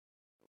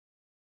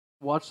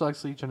Watch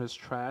Dogs Legion is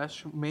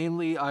trash.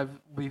 Mainly,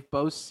 we've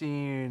both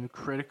seen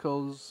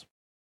Critical's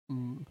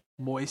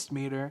moist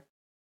meter.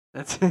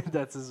 That's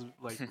that's his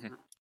like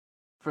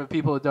for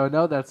people who don't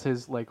know, that's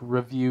his like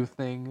review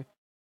thing.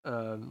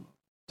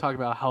 Talking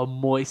about how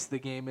moist the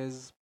game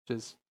is,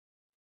 just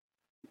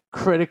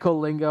critical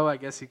lingo. I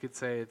guess you could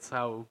say it's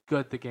how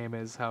good the game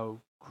is, how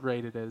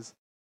great it is.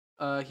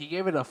 He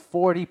gave it a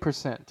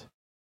 40%,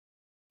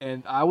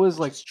 and I was Which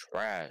like, is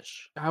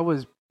trash. I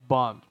was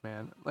bummed,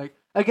 man. Like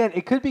again,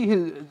 it could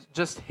be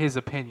just his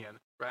opinion,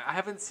 right? I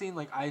haven't seen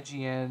like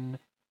IGN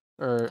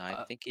or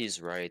I think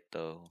he's right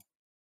though.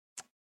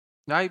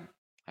 I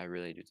I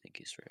really do think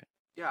he's right.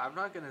 yeah, I'm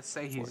not gonna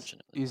say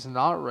Unfortunately. he's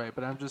not right,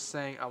 but I'm just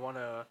saying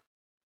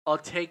I'll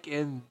take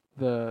in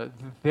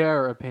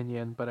their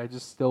opinion, but I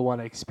just still want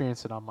to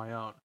experience it on my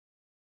own.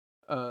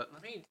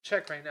 Let me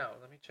check right now.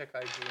 Let me check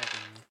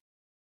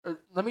IGN.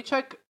 Let me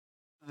check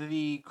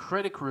the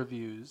critic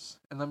reviews,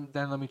 and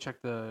then let me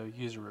check the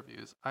user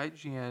reviews.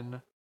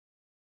 IGN.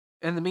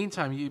 In the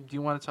meantime, do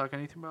you want to talk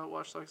anything about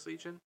Watch Dogs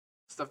Legion?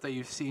 Stuff that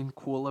you've seen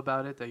cool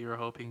about it that you're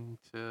hoping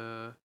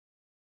to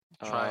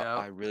try out?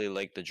 I really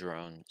like the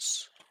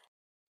drones.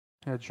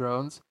 Yeah,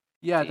 drones.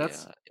 Yeah, Yeah.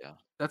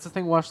 that's the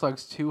thing Watch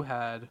Dogs 2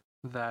 had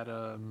that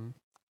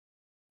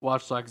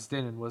Watch Dogs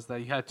didn't, was that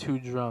you had two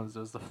drones.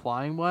 There was the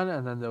flying one,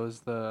 and then there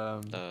was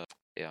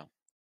Yeah.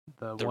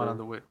 the The one on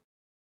the way.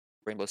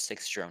 Rainbow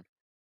Six drone.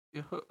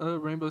 Yeah,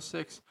 Rainbow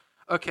Six.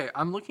 Okay,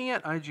 I'm looking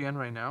at IGN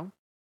right now,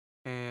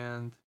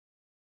 and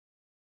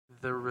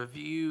the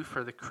review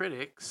for the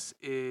critics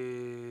is,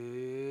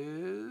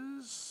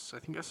 I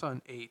think I saw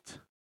an 8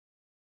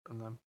 from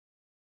them.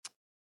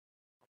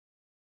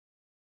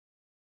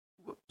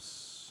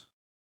 Whoops.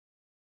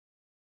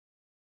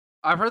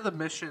 I've heard the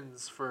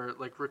missions for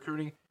like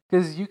recruiting,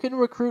 because you can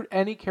recruit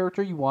any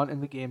character you want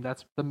in the game.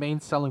 That's the main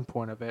selling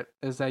point of it,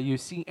 is that you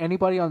see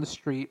anybody on the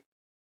street.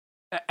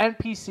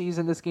 NPCs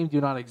in this game do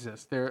not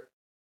exist. They're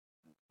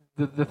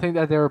the thing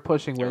that they were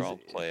pushing They're was all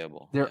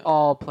playable. they're Yeah.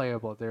 all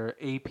playable. They're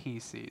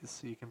APCs,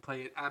 so you can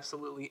play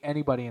absolutely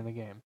anybody in the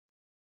game,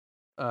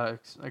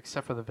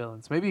 except for the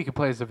villains. Maybe you can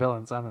play as the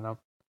villains. I don't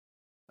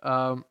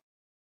know.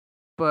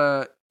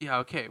 But yeah,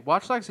 okay.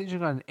 Watch Dogs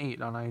Legion got an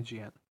 8 on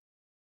IGN.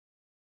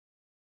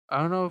 I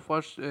don't know if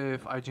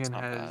IGN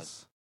not bad.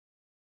 has.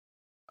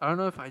 I don't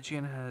know if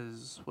IGN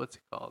has what's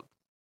it called,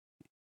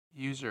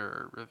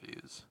 user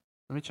reviews.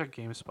 Let me check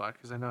GameSpot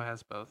because I know it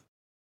has both.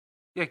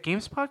 Yeah,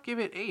 GameSpot gave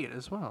it 8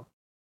 as well.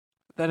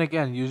 Then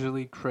again,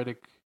 usually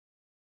critic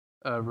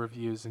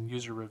reviews and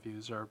user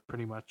reviews are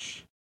pretty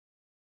much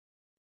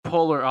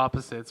polar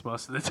opposites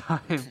most of the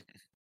time.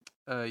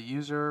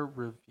 User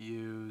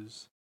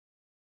reviews,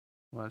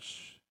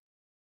 Watch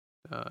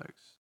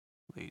Dogs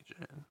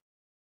Legion.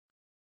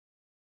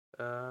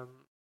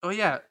 Oh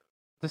yeah,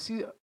 the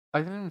season.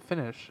 I didn't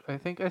finish. I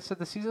think I said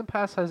the season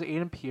pass has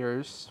Aiden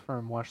Pierce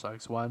from Watch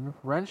Dogs 1,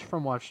 Wrench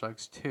from Watch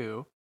Dogs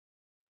 2,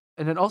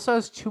 and it also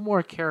has 2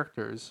 more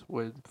characters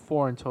with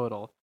 4 in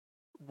total.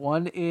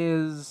 One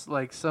is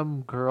like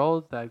some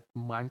girl that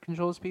mind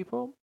controls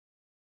people,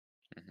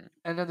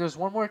 and then there's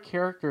one more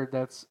character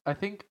that's, I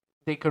think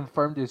they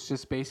confirmed, is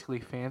just basically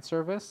fan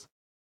service,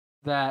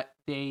 that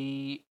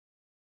they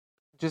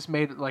just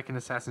made like an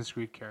Assassin's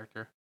Creed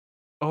character.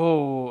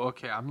 Oh,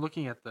 okay. I'm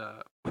looking at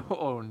the.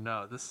 Oh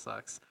no, this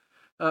sucks.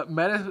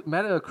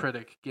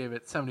 Metacritic gave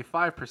it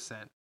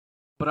 75%,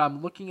 but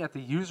I'm looking at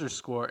the user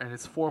score and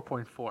it's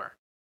 4.4.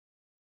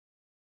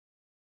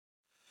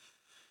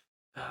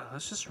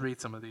 Let's just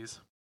read some of these.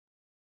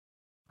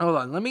 Hold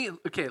on.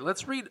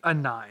 Let's read a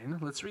 9.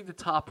 Let's read the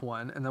top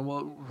one, and then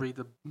we'll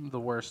read the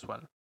worst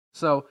one.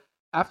 So,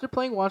 after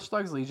playing Watch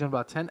Dogs Legion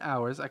about 10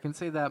 hours, I can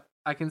say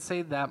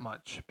that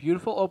much.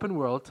 Beautiful open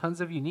world,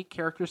 tons of unique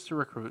characters to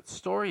recruit.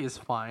 Story is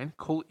fine,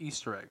 cool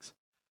Easter eggs.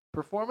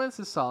 Performance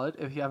is solid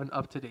if you have an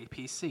up-to-date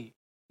PC.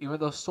 Even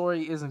though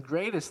story isn't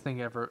greatest thing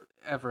ever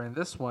in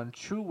this one,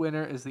 true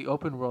winner is the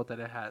open world that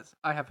it has.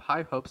 I have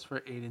high hopes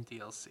for Aiden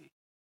DLC.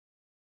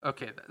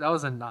 Okay, that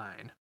was a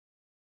 9.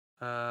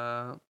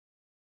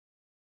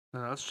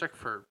 Let's check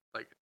for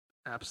like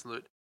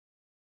absolute.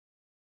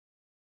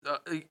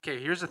 Okay,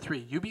 here's a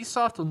 3.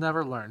 Ubisoft will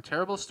never learn.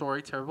 Terrible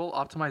story, terrible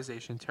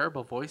optimization,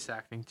 terrible voice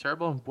acting,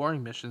 terrible and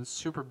boring missions,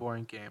 super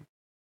boring game.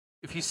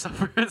 If you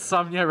suffer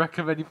insomnia, I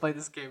recommend you play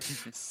this game.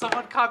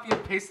 Someone copy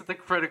and pasted the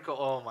critical.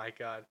 Oh my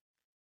god.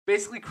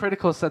 Basically,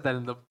 critical said that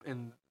in the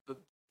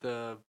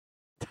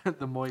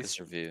the moist His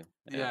review.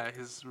 Yeah,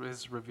 his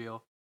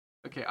reveal.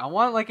 Okay, I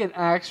want like an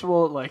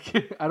actual like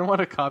I don't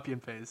want to copy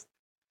and paste.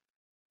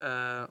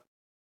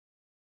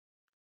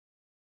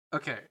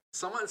 Okay,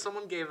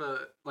 someone gave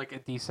a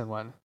decent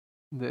one.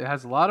 It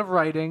has a lot of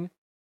writing,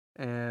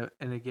 and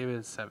it gave it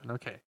a 7.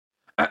 Okay,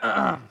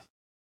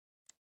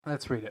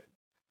 let's read it.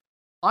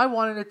 I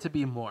wanted it to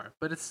be more,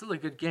 but it's still a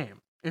good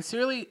game. It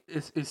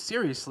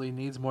seriously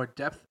needs more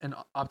depth and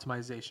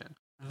optimization.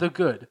 The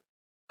good.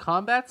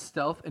 Combat,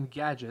 stealth, and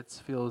gadgets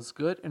feels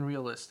good and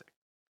realistic.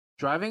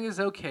 Driving is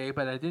okay,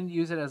 but I didn't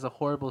use it as a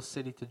horrible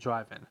city to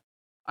drive in.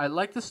 I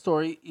like the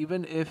story,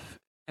 even if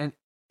and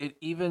it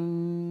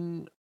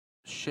even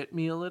shit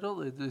me a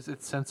little.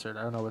 It's censored.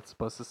 I don't know what's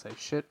supposed to say.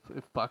 Shit,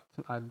 it fucked.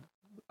 I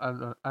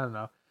don't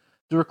know.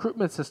 The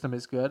recruitment system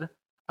is good.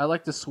 I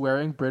like the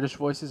swearing, British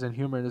voices, and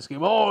humor in this game.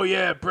 Oh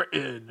yeah,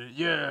 Britain,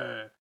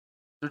 yeah.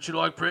 Don't you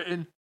like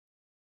Britain?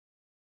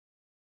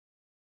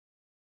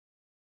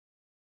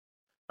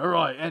 All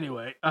right.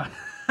 Anyway,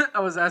 I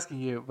was asking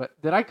you, but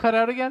did I cut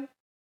out again?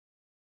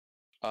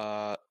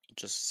 Uh,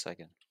 just a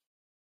second.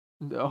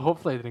 No,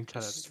 hopefully, I didn't cut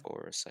out Just again.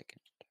 for a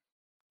second.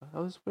 I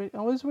was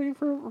waiting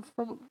for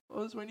I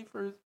was waiting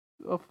for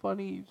a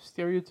funny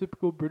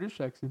stereotypical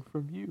British accent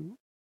from you.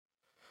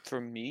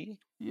 For me,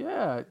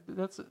 Yeah,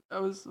 that's I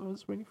was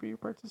waiting for your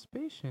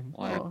participation.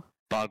 like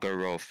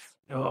bugger off.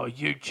 Oh,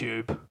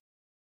 YouTube.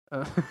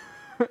 Uh,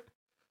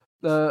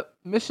 the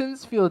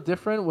missions feel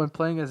different when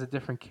playing as a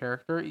different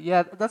character.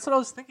 Yeah, that's what I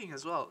was thinking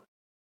as well.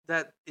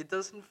 That it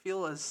doesn't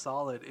feel as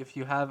solid if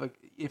you have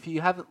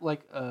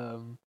like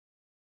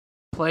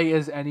play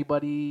as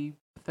anybody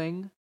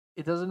thing.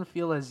 It doesn't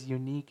feel as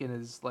unique and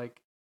as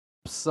like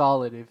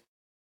solid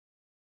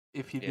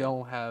if you Yeah,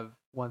 don't have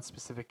one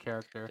specific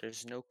character.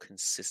 there's no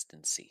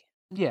consistency.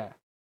 Yeah,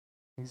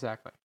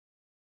 exactly.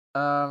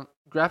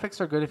 Graphics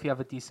are good if you have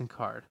a decent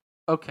card.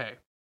 Okay,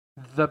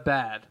 the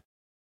bad.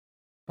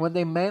 When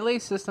the melee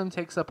system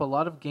takes up a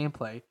lot of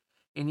gameplay,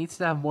 it needs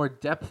to have more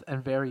depth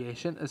and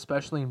variation,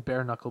 especially in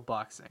bare knuckle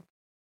boxing.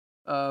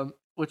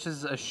 Which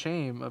is a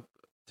shame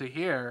to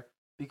hear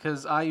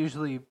because I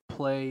usually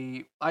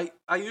play. I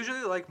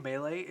usually like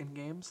melee in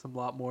games a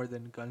lot more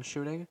than gun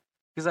shooting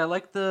because I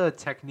like the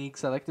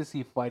techniques. I like to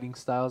see fighting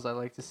styles. I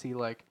like to see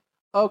like,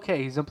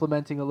 okay, he's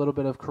implementing a little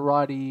bit of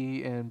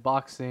karate and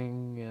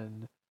boxing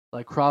and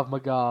like Krav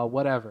Maga,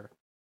 whatever.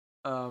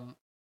 Um,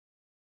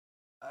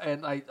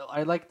 and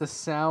I like the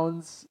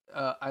sounds.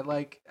 I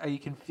like you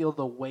can feel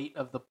the weight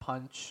of the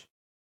punch.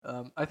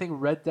 I think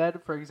Red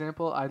Dead, for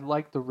example, I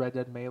like the Red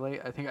Dead melee.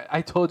 I think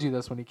I told you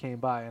this when he came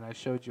by and I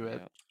showed you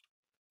it.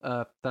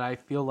 Yeah, That I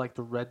feel like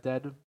the Red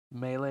Dead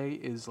melee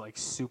is like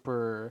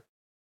super.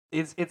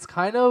 It's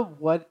kind of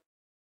what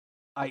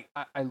I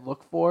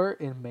look for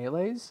in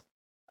melees.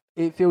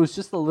 If it was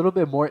just a little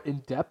bit more in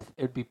depth,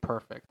 it'd be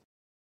perfect.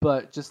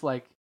 But just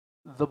like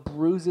the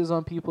bruises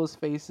on people's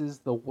faces,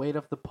 the weight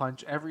of the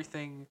punch,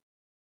 everything.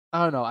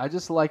 I don't know. I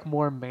just like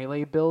more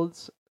melee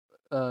builds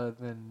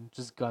than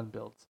just gun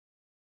builds,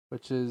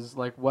 which is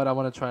like what I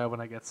want to try out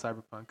when I get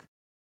Cyberpunk.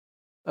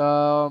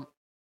 Um,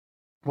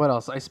 what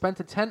else? I spent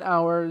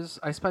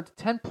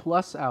 10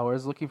 plus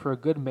hours looking for a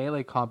good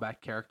melee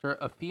combat character,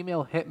 a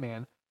female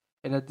hitman,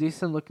 and a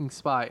decent looking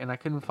spy, and I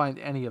couldn't find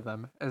any of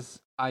them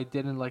as I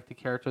didn't like the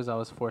characters I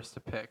was forced to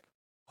pick.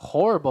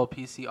 Horrible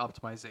PC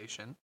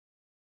optimization.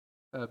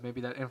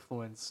 Maybe that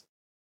influenced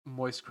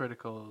Moist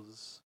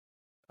Critical's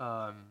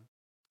um,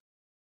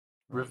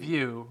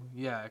 review. review.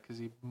 Yeah, because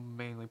he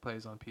mainly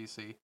plays on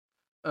PC.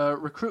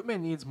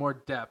 Recruitment needs more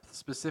depth,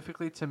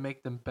 specifically to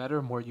make them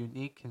better, more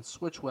unique, can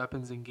switch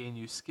weapons and gain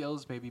new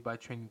skills, maybe by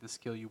training the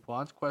skill you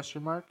want,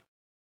 question mark.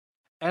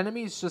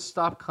 Enemies just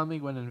stop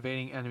coming when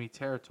invading enemy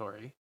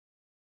territory.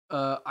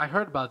 I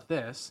heard about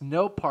this.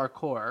 No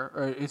parkour,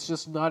 or it's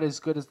just not as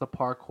good as the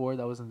parkour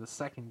that was in the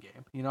second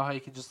game. You know how you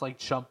can just like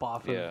jump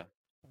off of Yeah,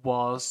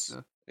 walls?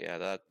 that's yeah.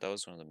 That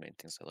was one of the main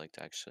things I liked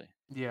actually.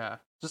 Yeah,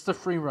 just the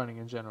free running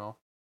in general,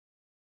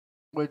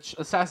 which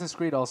Assassin's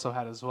Creed also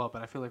had as well,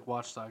 but I feel like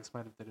Watch Dogs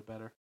might have did it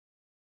better.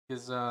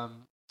 Because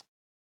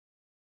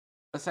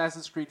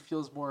Assassin's Creed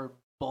feels more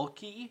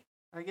bulky,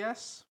 I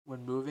guess,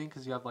 when moving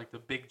because you have like the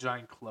big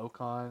giant cloak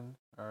on,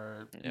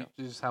 or Yeah,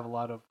 you just have a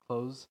lot of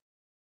clothes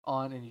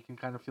on, and you can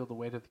kind of feel the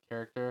weight of the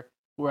character.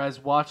 Whereas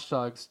Watch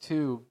Dogs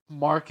 2,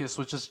 Marcus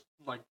was just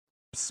like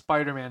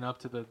Spider Man up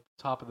to the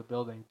top of the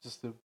building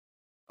just to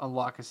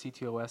unlock a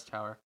CTOS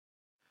tower.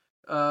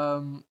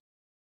 Um,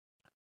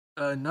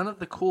 none of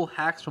the cool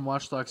hacks from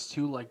Watch Dogs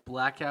 2, like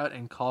blackout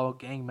and call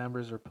gang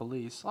members or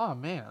police. Oh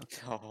man,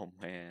 oh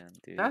man,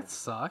 that dude.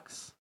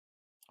 sucks.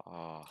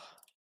 Oh,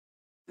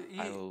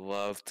 I Y-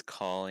 loved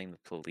calling the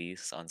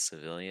police on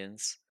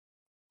civilians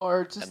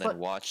Or and just like then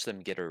watch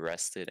them get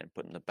arrested and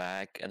put in the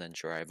back and then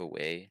drive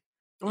away.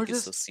 You or could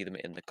still just see them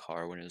in the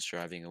car when it was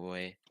driving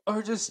away.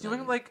 or just And then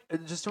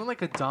doing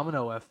like a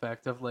domino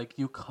effect of like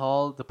you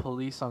call the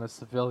police on a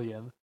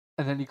civilian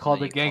and then you and call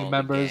then the you gang call the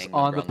members gang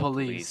on member the on the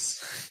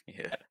police police.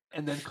 Yeah.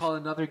 and then call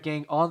another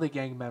gang on the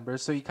gang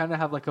members, so you kind of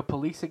have like a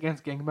police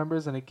against gang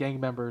members and a gang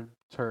member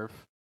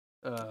turf,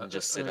 And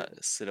just sit not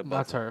above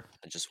them turf.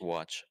 and just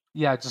watch.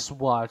 Yeah, just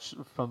watch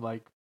from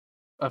like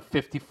a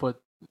 50-foot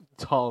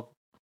tall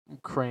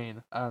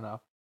crane. I don't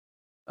know.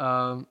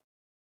 um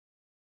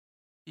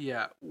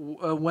yeah,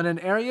 when an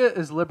area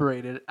is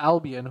liberated,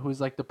 Albion, who's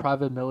like the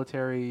private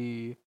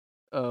military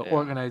Yeah.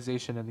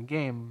 organization in the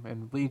game,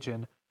 and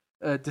Legion,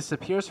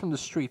 disappears from the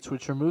streets,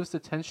 which removes the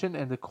tension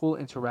and the cool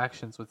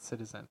interactions with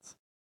citizens.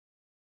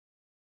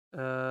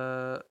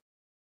 Uh,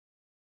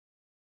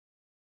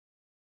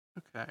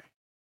 okay.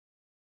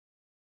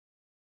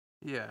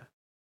 Yeah.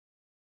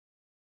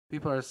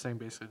 People are saying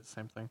basically the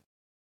same thing.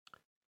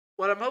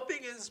 What I'm hoping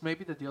is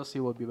maybe the DLC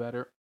will be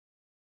better.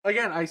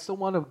 Again, I still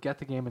want to get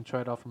the game and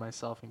try it out for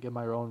myself and get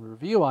my own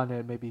review on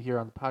it, maybe here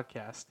on the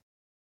podcast,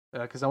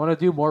 because I want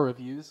to do more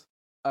reviews.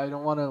 I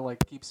don't want to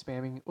like keep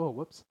spamming. Oh,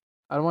 whoops!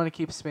 I don't want to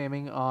keep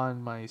spamming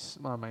on my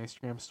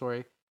Instagram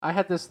story. I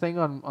had this thing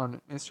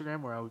on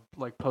Instagram where I would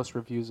like post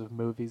reviews of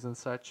movies and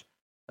such,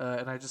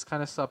 and I just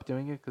kind of stopped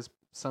doing it because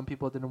some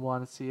people didn't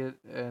want to see it,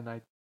 and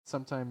I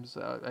sometimes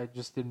I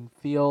just didn't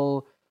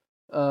feel.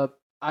 Uh,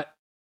 I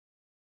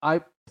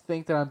I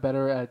think that I'm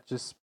better at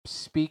just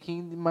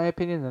speaking my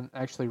opinion than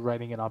actually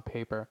writing it on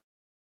paper.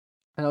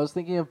 And I was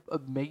thinking of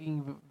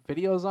making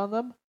videos on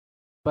them,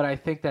 but I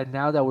think that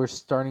now that we're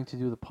starting to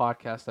do the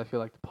podcast, I feel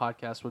like the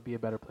podcast would be a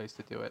better place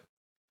to do it.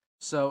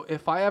 So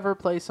if I ever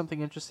play something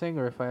interesting,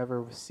 or if I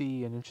ever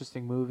see an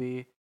interesting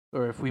movie,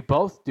 or if we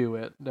both do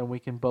it, then we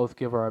can both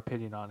give our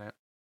opinion on it.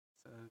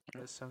 So,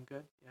 does that sound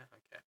good? Yeah.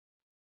 Okay.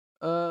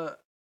 Uh,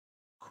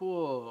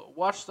 cool.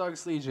 Watch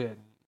Dogs Legion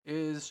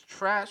is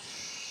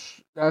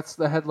trash. That's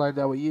the headline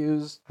that we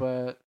used,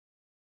 but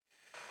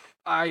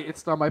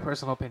it's not my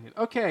personal opinion.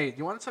 Okay, do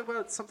you want to talk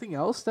about something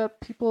else that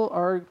people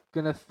are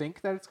gonna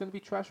think that it's gonna be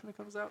trash when it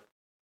comes out?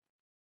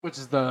 Which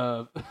is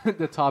the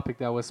the topic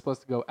that was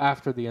supposed to go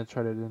after the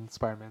Uncharted and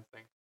Spider-Man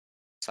thing.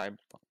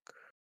 Cyberpunk.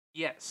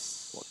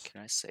 Yes. What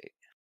can I say?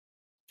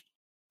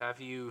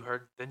 Have you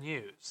heard the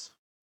news?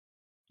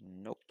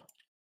 Nope.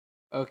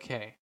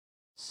 Okay,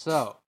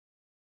 so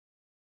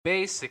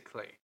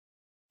basically,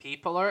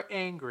 people are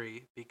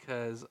angry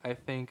because I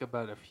think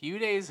about a few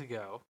days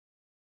ago,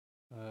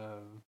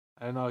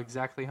 I don't know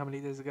exactly how many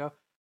days ago,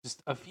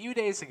 just a few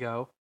days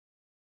ago,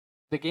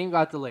 the game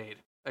got delayed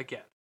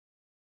again.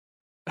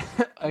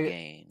 I,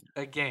 Again.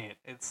 again,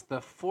 it's the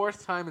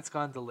fourth time it's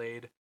gone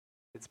delayed.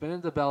 It's been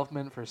in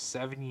development for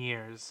 7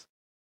 years.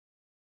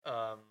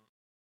 Um,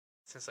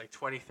 since like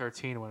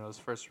 2013 when it was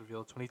first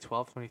revealed,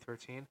 2012,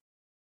 2013.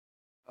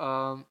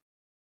 Um,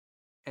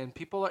 and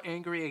people are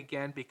angry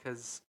again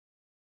because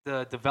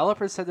the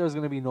developer said there was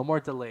going to be no more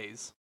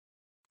delays.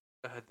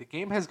 The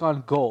game has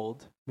gone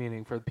gold,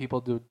 meaning for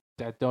people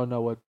that don't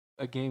know what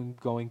a game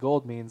going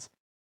gold means,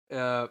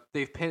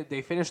 they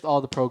finished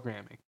all the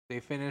programming. They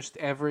finished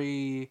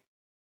every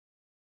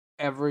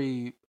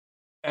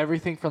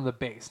everything from the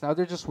base. Now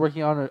they're just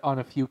working on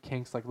a few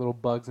kinks like little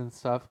bugs and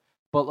stuff.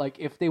 But like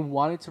if they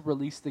wanted to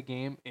release the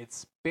game,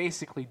 it's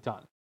basically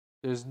done.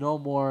 There's no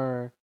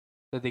more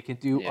that they can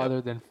do Yep.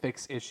 other than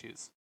fix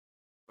issues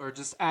or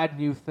just add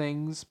new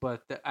things.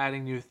 But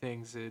adding new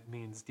things it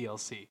means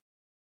DLC.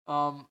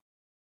 Um.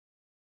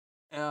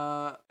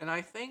 And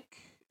I think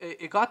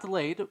it got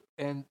delayed,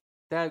 and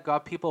that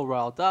got people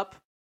riled up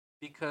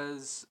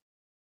because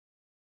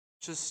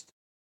just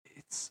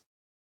it's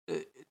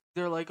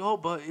they're like, oh,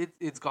 but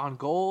it's gone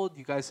gold.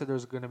 You guys said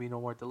there's going to be no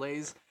more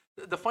delays.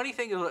 The funny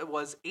thing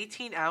was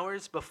 18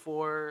 hours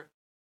before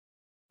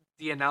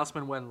the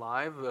announcement went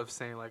live of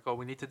saying like, oh,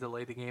 we need to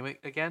delay the game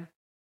again.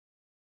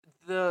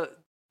 The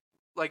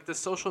the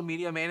social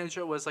media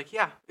manager was like,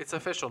 yeah, it's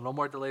official. No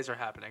more delays are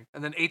happening.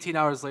 And then 18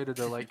 hours later,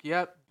 they're like,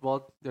 yeah,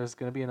 well, there's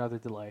going to be another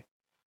delay.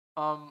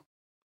 Um,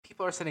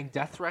 People are sending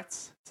death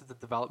threats to the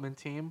development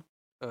team.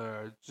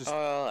 Just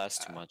Oh,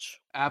 that's too much.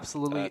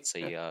 absolutely. That's a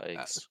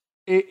yikes.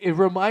 It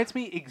reminds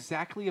me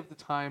exactly of the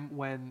time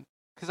when,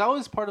 because I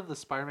was part of the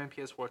Spider-Man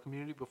PS4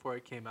 community before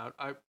it came out.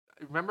 I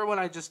remember when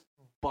I just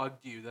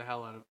bugged you the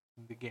hell out of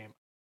the game.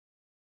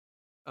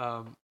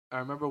 I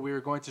remember we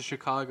were going to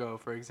Chicago,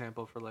 for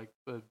example, for like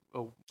a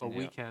Yeah.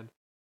 weekend,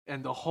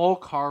 and the whole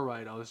car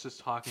ride I was just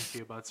talking to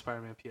you about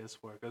Spider-Man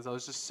PS4 because I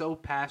was just so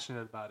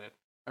passionate about it.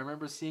 I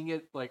remember seeing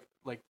it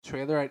like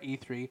trailer at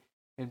E3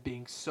 and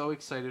being so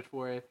excited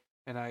for it,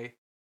 and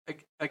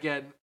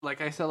again,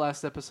 like I said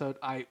last episode,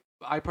 I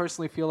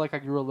personally feel like I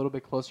grew a little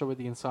bit closer with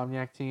the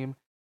Insomniac team,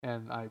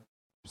 and I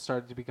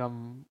started to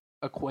become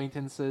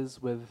acquaintances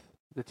with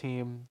the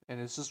team, and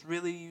it's just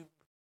really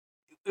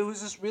it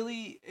was just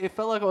really it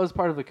felt like I was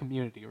part of a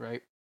community,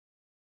 right?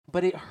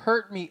 But it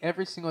hurt me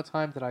every single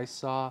time that I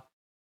saw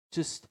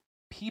just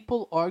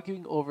people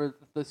arguing over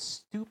the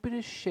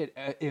stupidest shit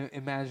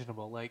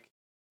imaginable. Like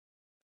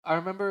I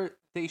remember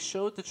they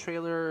showed the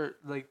trailer,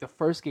 like the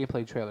first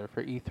gameplay trailer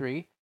for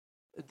E3.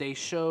 They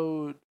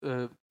showed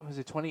was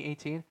it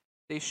 2018?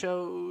 They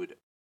showed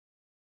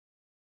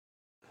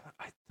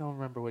I don't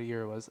remember what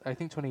year it was. I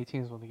think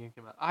 2018 is when the game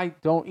came out. I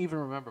don't even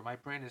remember. My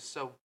brain is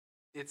so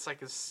it's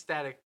like a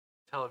static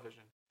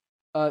television.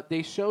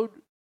 They showed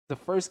the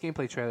first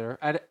gameplay trailer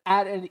at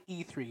an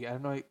E3. I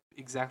don't know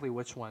exactly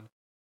which one.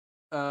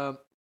 Um,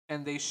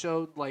 and they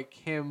showed like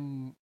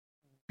him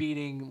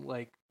beating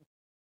like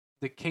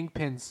the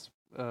Kingpin's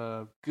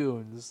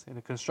goons in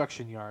a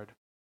construction yard,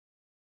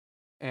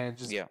 and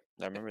just Yeah,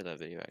 I remember that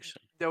video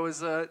actually. there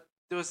was a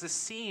there was this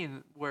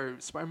scene where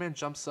Spider-Man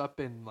jumps up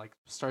and like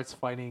starts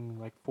fighting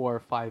like 4 or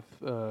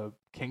 5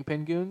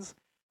 Kingpin goons,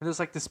 and there's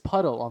like this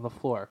puddle on the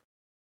floor.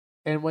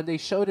 And when they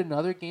showed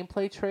another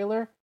gameplay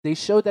trailer, they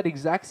showed that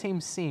exact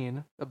same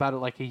scene about it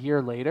like a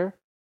year later.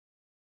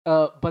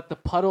 But the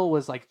puddle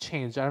was like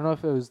changed. I don't know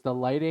if it was the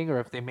lighting or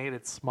if they made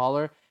it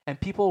smaller. And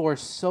people were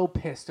so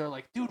pissed. They're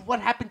like, "Dude,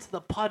 what happened to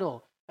the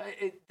puddle?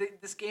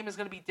 This game is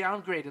gonna be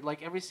downgraded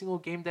like every single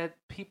game that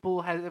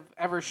people have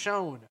ever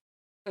shown.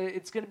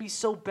 It's gonna be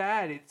so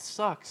bad. It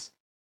sucks."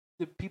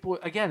 The people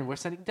again were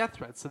sending death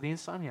threats to the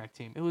Insomniac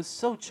team. It was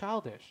so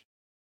childish.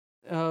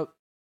 Uh,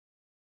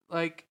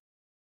 like,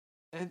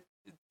 and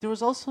there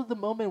was also the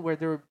moment where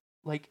they were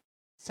like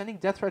sending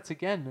death threats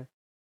again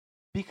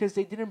because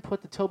they didn't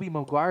put the Toby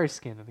Maguire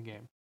skin in the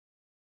game.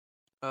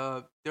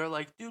 They're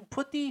like, dude,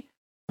 put the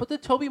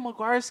Toby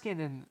Maguire skin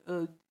in.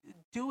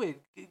 Do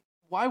it.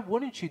 Why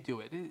wouldn't you do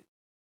it?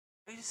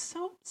 It's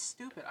so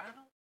stupid. I don't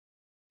know.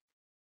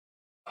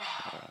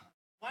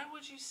 Why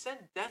would you send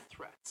death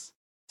threats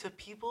to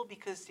people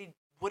because they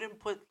wouldn't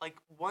put like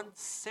one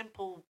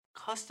simple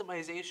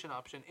customization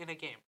option in a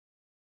game?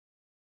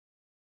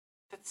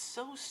 That's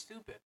so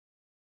stupid.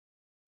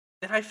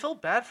 And I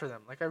felt bad for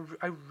them. Like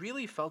I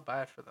really felt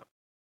bad for them.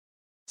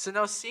 So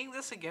now seeing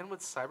this again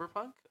with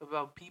Cyberpunk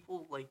about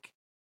people like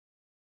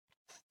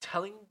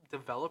telling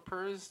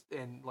developers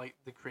and like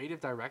the creative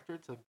director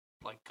to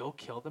like go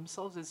kill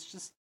themselves, it's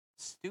just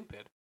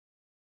stupid.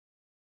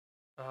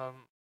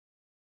 Um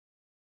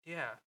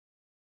yeah,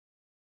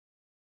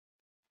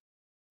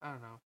 I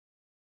don't know.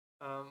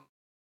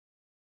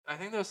 I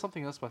think there was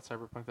something else about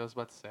Cyberpunk that I was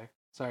about to say.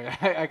 Sorry,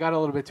 I got a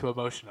little bit too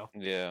emotional.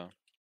 Yeah.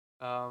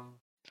 Um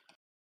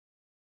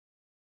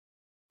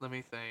let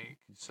me think.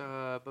 So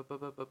I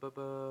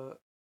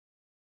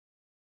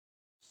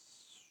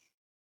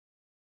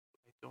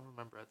don't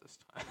remember at this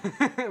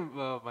time.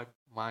 Well, my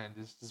mind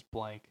is just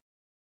blank.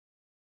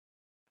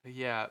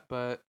 Yeah,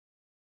 but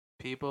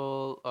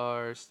people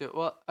are still.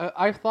 Well,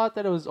 I thought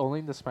that it was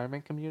only the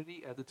Spider-Man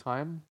community at the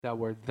time that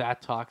were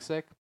that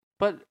toxic.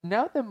 But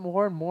now that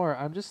more and more,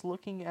 I'm just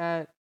looking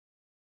at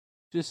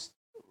just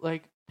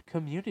like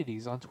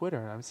communities on Twitter,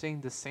 and I'm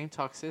seeing the same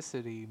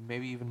toxicity,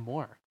 maybe even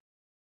more.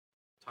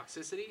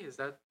 Toxicity? Is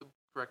that the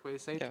correct way to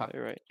say it? Yeah,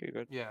 you're right. You're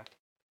good. Yeah.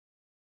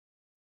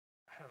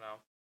 I don't know.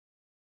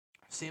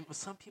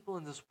 Some people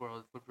in this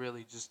world would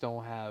really just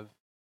don't have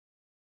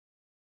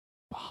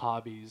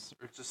hobbies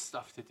or just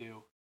stuff to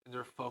do, and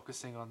they're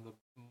focusing on the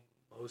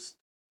most.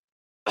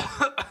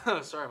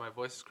 Sorry, my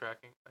voice is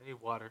cracking. I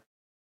need water.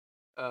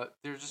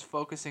 They're just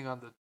focusing on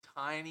the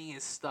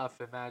tiniest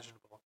stuff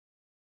imaginable.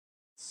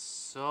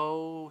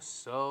 So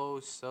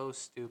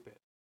stupid.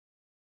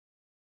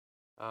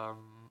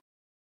 Um,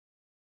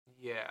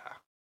 yeah.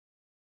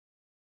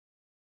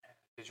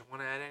 Did you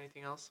want to add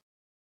anything else?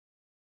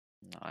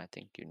 No, I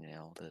think you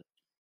nailed it.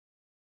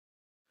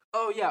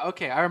 Oh yeah,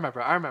 okay, I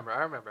remember.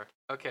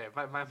 Okay,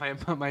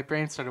 my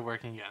brain started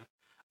working again.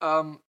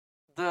 Um,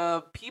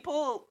 the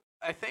people,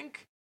 I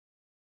think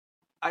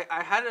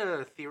I had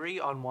a theory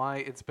on why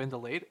it's been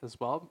delayed as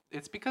well.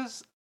 It's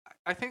because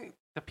I think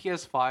the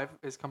PS5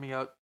 is coming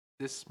out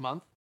this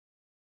month,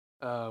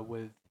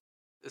 with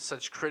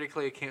such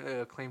critically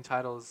acclaimed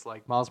titles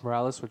like Miles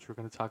Morales, which we're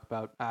going to talk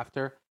about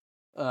after,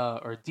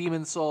 or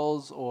Demon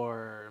Souls,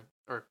 or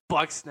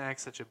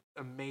Bugsnax, such an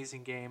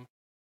amazing game.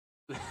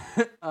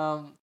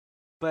 um,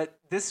 but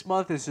this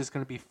month is just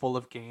going to be full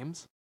of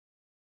games,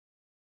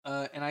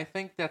 and I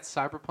think that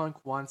Cyberpunk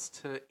wants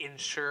to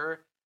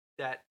ensure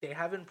that they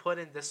haven't put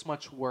in this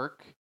much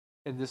work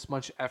and this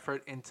much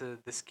effort into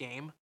this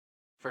game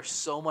for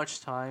so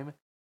much time,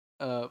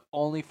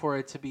 only for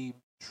it to be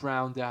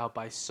drowned out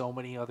by so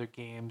many other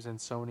games and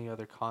so many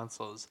other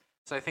consoles.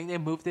 So I think they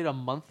moved it a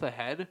month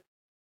ahead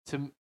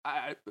to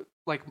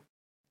like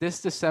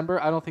this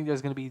December. I don't think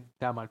there's going to be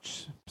that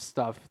much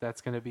stuff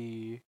that's going to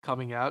be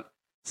coming out.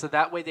 So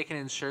that way they can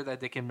ensure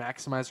that they can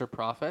maximize their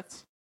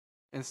profits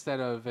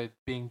instead of it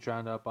being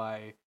drowned out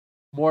by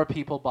more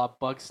people bought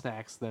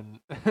Bugsnax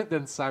than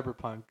than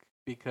Cyberpunk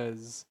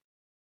because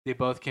they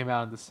both came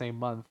out in the same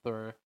month,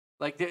 or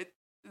like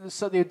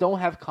so they don't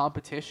have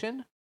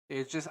competition.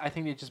 It's just I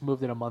think they just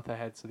moved it a month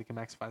ahead so they can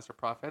maximize their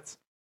profits,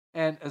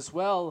 and as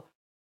well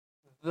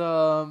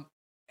the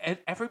and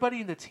everybody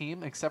in the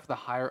team except for the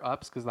higher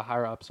ups, because the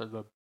higher ups are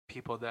the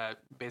people that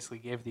basically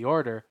gave the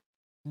order.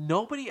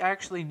 Nobody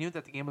actually knew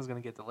that the game was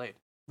going to get delayed.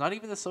 Not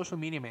even the social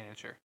media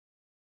manager,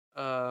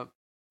 uh,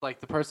 like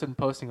the person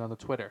posting on the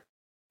Twitter.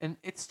 And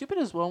it's stupid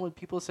as well when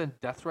people send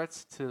death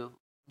threats to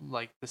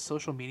like the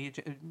social media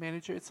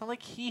manager. It's not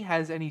like he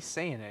has any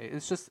say in it.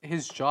 It's just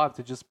his job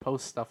to just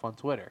post stuff on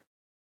Twitter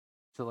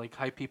to like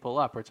hype people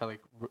up or to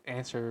like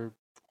answer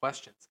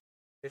questions.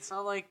 It's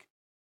not like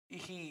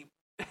he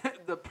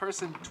the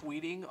person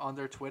tweeting on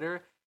their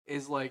Twitter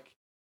is like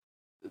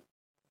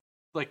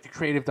the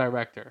creative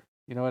director.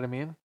 You know what I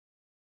mean?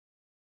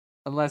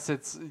 Unless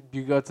it's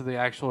you go to the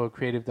actual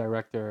creative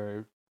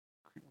director's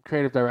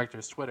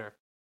Twitter.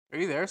 Are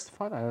you there,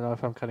 Stefan? I don't know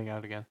if I'm cutting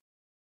out again.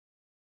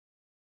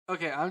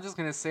 Okay, I'm just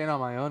gonna say it on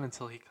my own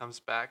until he comes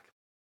back.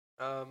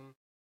 Um,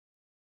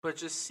 but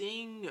just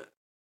seeing,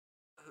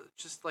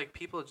 just like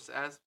people just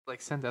ask,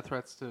 like send death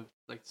threats to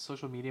like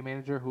social media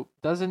manager who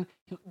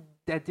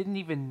that didn't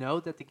even know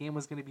that the game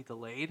was gonna be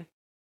delayed.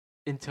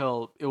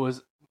 until it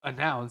was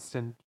announced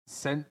and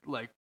sent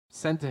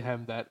to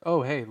him that,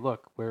 oh hey,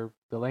 look, we're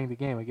delaying the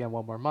game again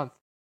one more month.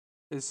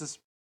 It's just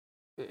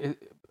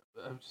it,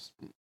 I'm just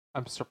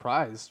I'm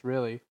surprised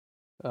really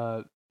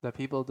that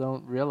people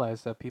don't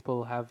realize that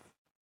people have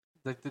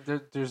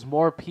there's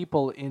more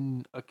people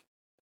in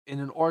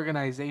an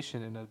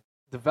organization, in a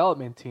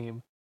development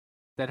team,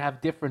 that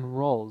have different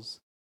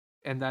roles,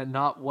 and that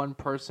not one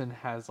person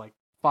has like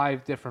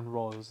five different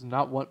roles.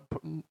 Not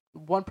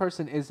one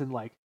person isn't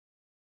like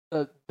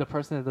the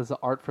person that does the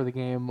art for the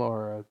game,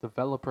 or a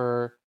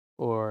developer,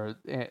 or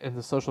and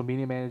the social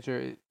media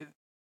manager.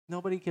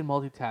 Nobody can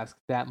multitask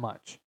that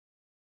much.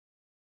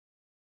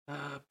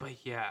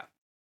 But yeah,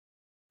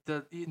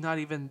 the not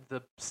even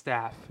the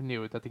staff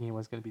knew that the game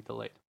was going to be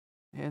delayed,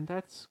 and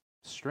that's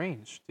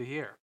strange to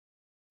hear.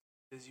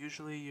 Because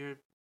usually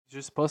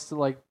you're supposed to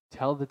like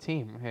tell the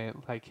team, hey,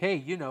 like, hey,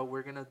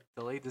 we're gonna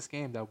delay this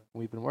game that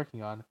we've been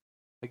working on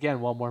again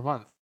one more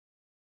month.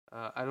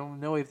 I don't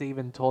know if they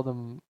even told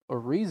them a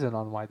reason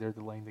on why they're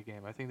delaying the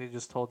game. I think they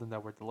just told them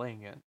that we're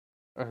delaying it,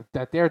 or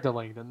that they're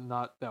delaying it,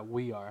 not that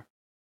we are.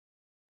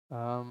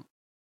 Um,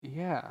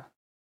 yeah.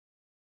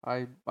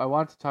 I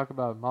want to talk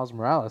about Miles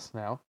Morales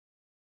now,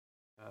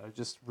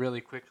 just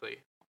really quickly,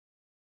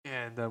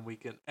 and then we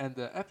can end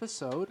the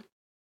episode.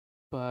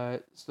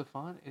 But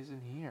Stefan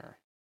isn't here.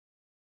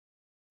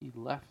 He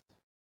left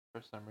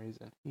for some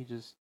reason. He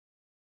just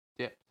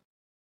dipped.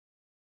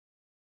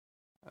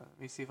 Let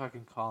me see if I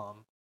can call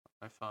him on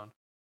my phone.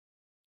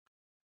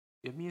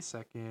 Give me a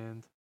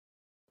second.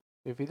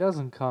 If he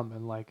doesn't come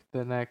in like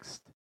the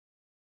next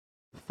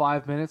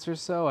 5 minutes or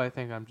so, I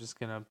think I'm just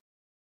gonna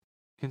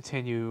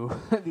continue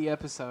the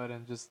episode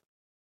and just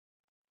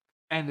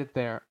end it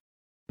there.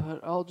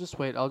 But I'll just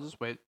wait.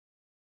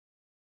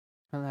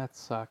 And that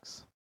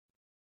sucks.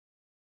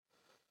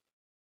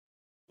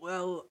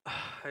 Well,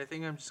 I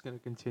think I'm just gonna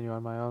continue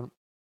on my own.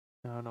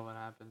 I don't know what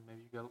happened.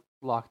 Maybe he got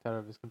locked out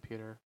of his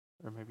computer,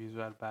 or maybe he's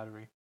out of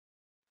battery.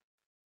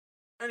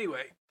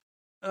 Anyway,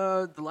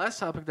 the last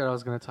topic that I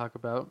was going to talk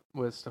about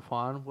with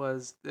Stefan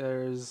was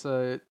there's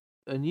a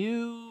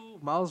new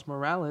Miles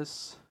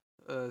Morales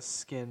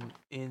skin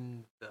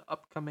in the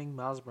upcoming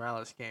Miles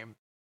Morales game,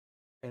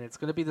 and it's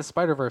going to be the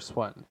Spider Verse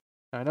one.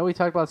 Now, I know we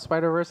talked about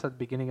Spider Verse at the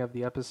beginning of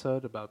the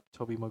episode about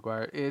Tobey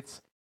Maguire.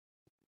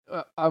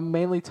 I'm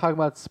mainly talking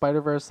about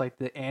Spider Verse, like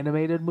the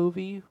animated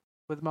movie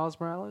with Miles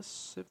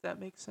Morales, if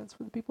that makes sense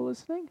for the people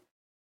listening.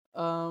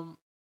 Um,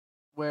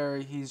 where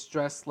he's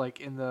dressed like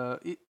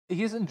he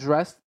isn't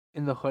dressed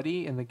in the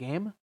hoodie in the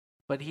game,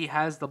 but he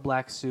has the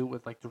black suit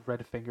with like the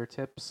red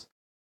fingertips.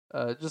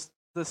 Just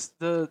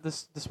the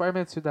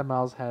Spider-Man suit that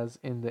Miles has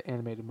in the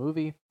animated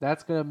movie.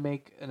 That's gonna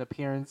make an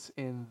appearance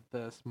in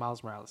the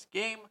Miles Morales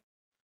game.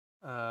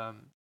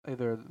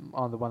 Either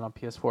on the one on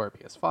PS4 or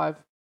PS5.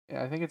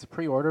 Yeah, I think it's a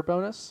pre-order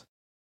bonus,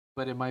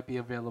 but it might be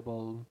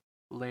available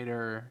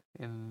later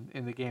in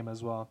the game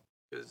as well.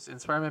 Because in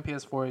Spider-Man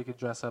PS4, you could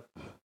dress up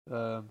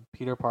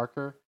Peter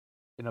Parker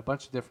in a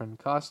bunch of different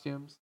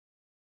costumes.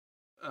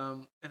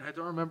 And I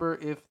don't remember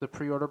if the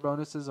pre-order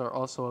bonuses are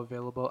also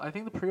available. I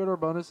think the pre-order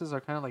bonuses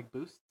are kind of like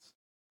boosts.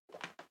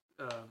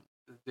 Um,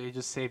 they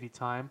just save you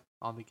time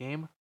on the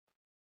game.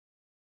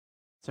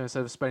 So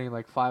instead of spending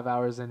like 5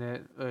 hours in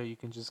it, you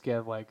can just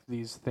get like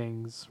these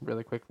things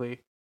really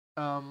quickly.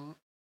 Um,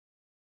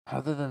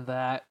 Other than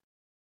that,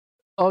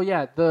 oh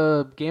yeah,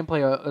 the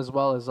gameplay as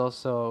well is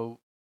also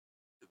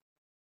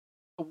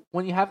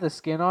when you have the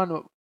skin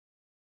on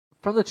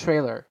from the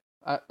trailer.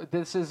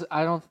 This is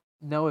I don't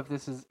know if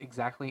this is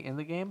exactly in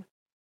the game,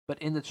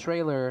 but in the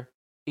trailer,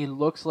 it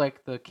looks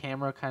like the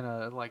camera kind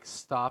of like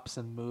stops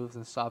and moves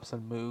and stops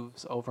and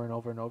moves over and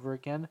over and over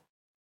again.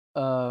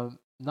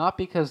 Not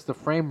because the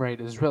frame rate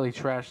is really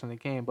trash in the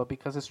game, but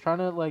because it's trying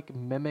to like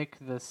mimic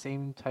the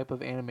same type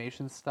of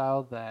animation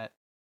style that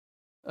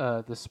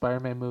the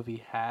Spider-Man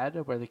movie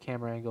had, where the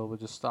camera angle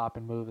would just stop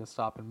and move and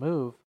stop and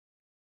move.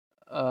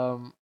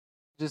 Um,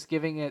 just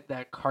giving it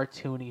that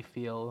cartoony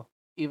feel.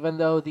 Even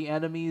though the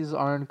enemies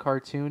aren't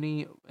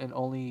cartoony and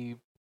only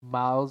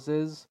Miles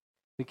is,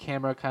 the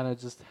camera kind of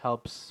just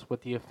helps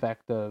with the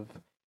effect of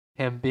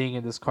him being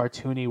in this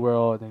cartoony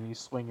world and he's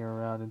swinging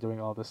around and doing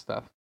all this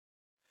stuff.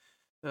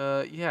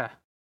 Yeah,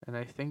 and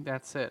I think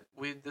that's it.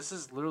 This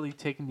is literally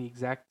taking the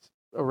exact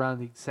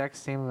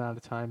same amount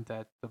of time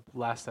that the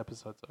last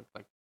episode took.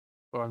 Like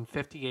we're on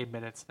 58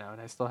 minutes now, and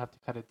I still have to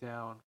cut it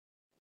down.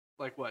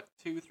 Like what,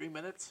 2 3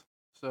 minutes?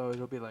 So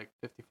it'll be like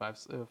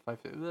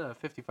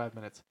 55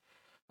 minutes.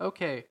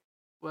 Okay.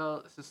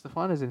 Well, since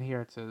Stefan isn't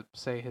here to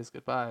say his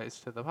goodbyes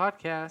to the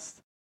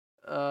podcast,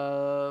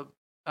 uh,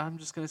 I'm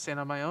just gonna say it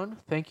on my own.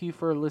 Thank you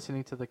for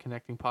listening to the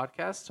Connecting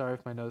Podcast. Sorry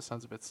if my nose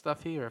sounds a bit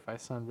stuffy or if I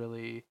sound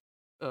really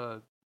uh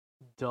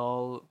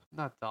dull.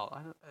 Not dull.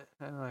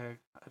 I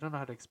don't know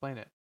how to explain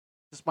it.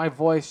 Just my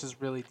voice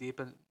is really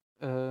deep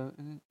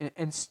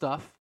and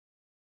stuff.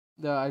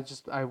 No,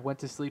 I went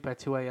to sleep at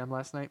 2 a.m.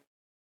 last night,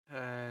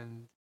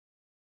 and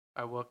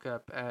I woke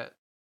up at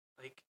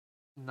like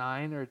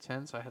 9 or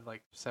 10, so I had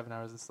like 7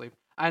 hours of sleep.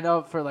 I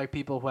know for like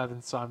people who have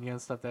insomnia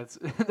and stuff, that's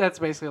that's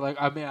basically like,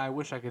 I mean, I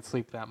wish I could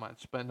sleep that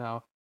much, but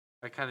no,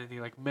 I kind of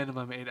need like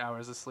minimum 8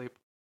 hours of sleep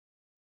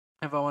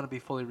if I want to be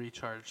fully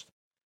recharged.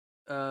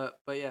 But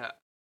yeah,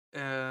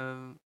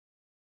 um,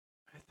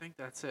 I think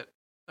that's it.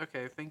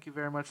 Okay, thank you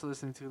very much for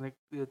listening to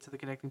the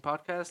Connecting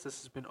Podcast.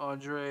 This has been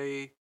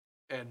Andre,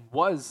 and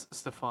was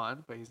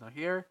Stefan, but he's not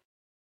here.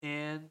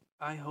 And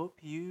I hope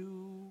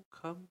you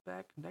come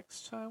back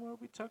next time where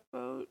we talk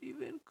about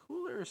even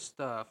cooler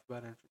stuff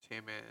about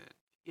entertainment.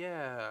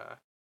 Yeah.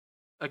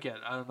 Again,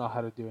 I don't know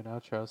how to do an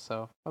outro,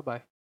 so bye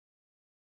bye.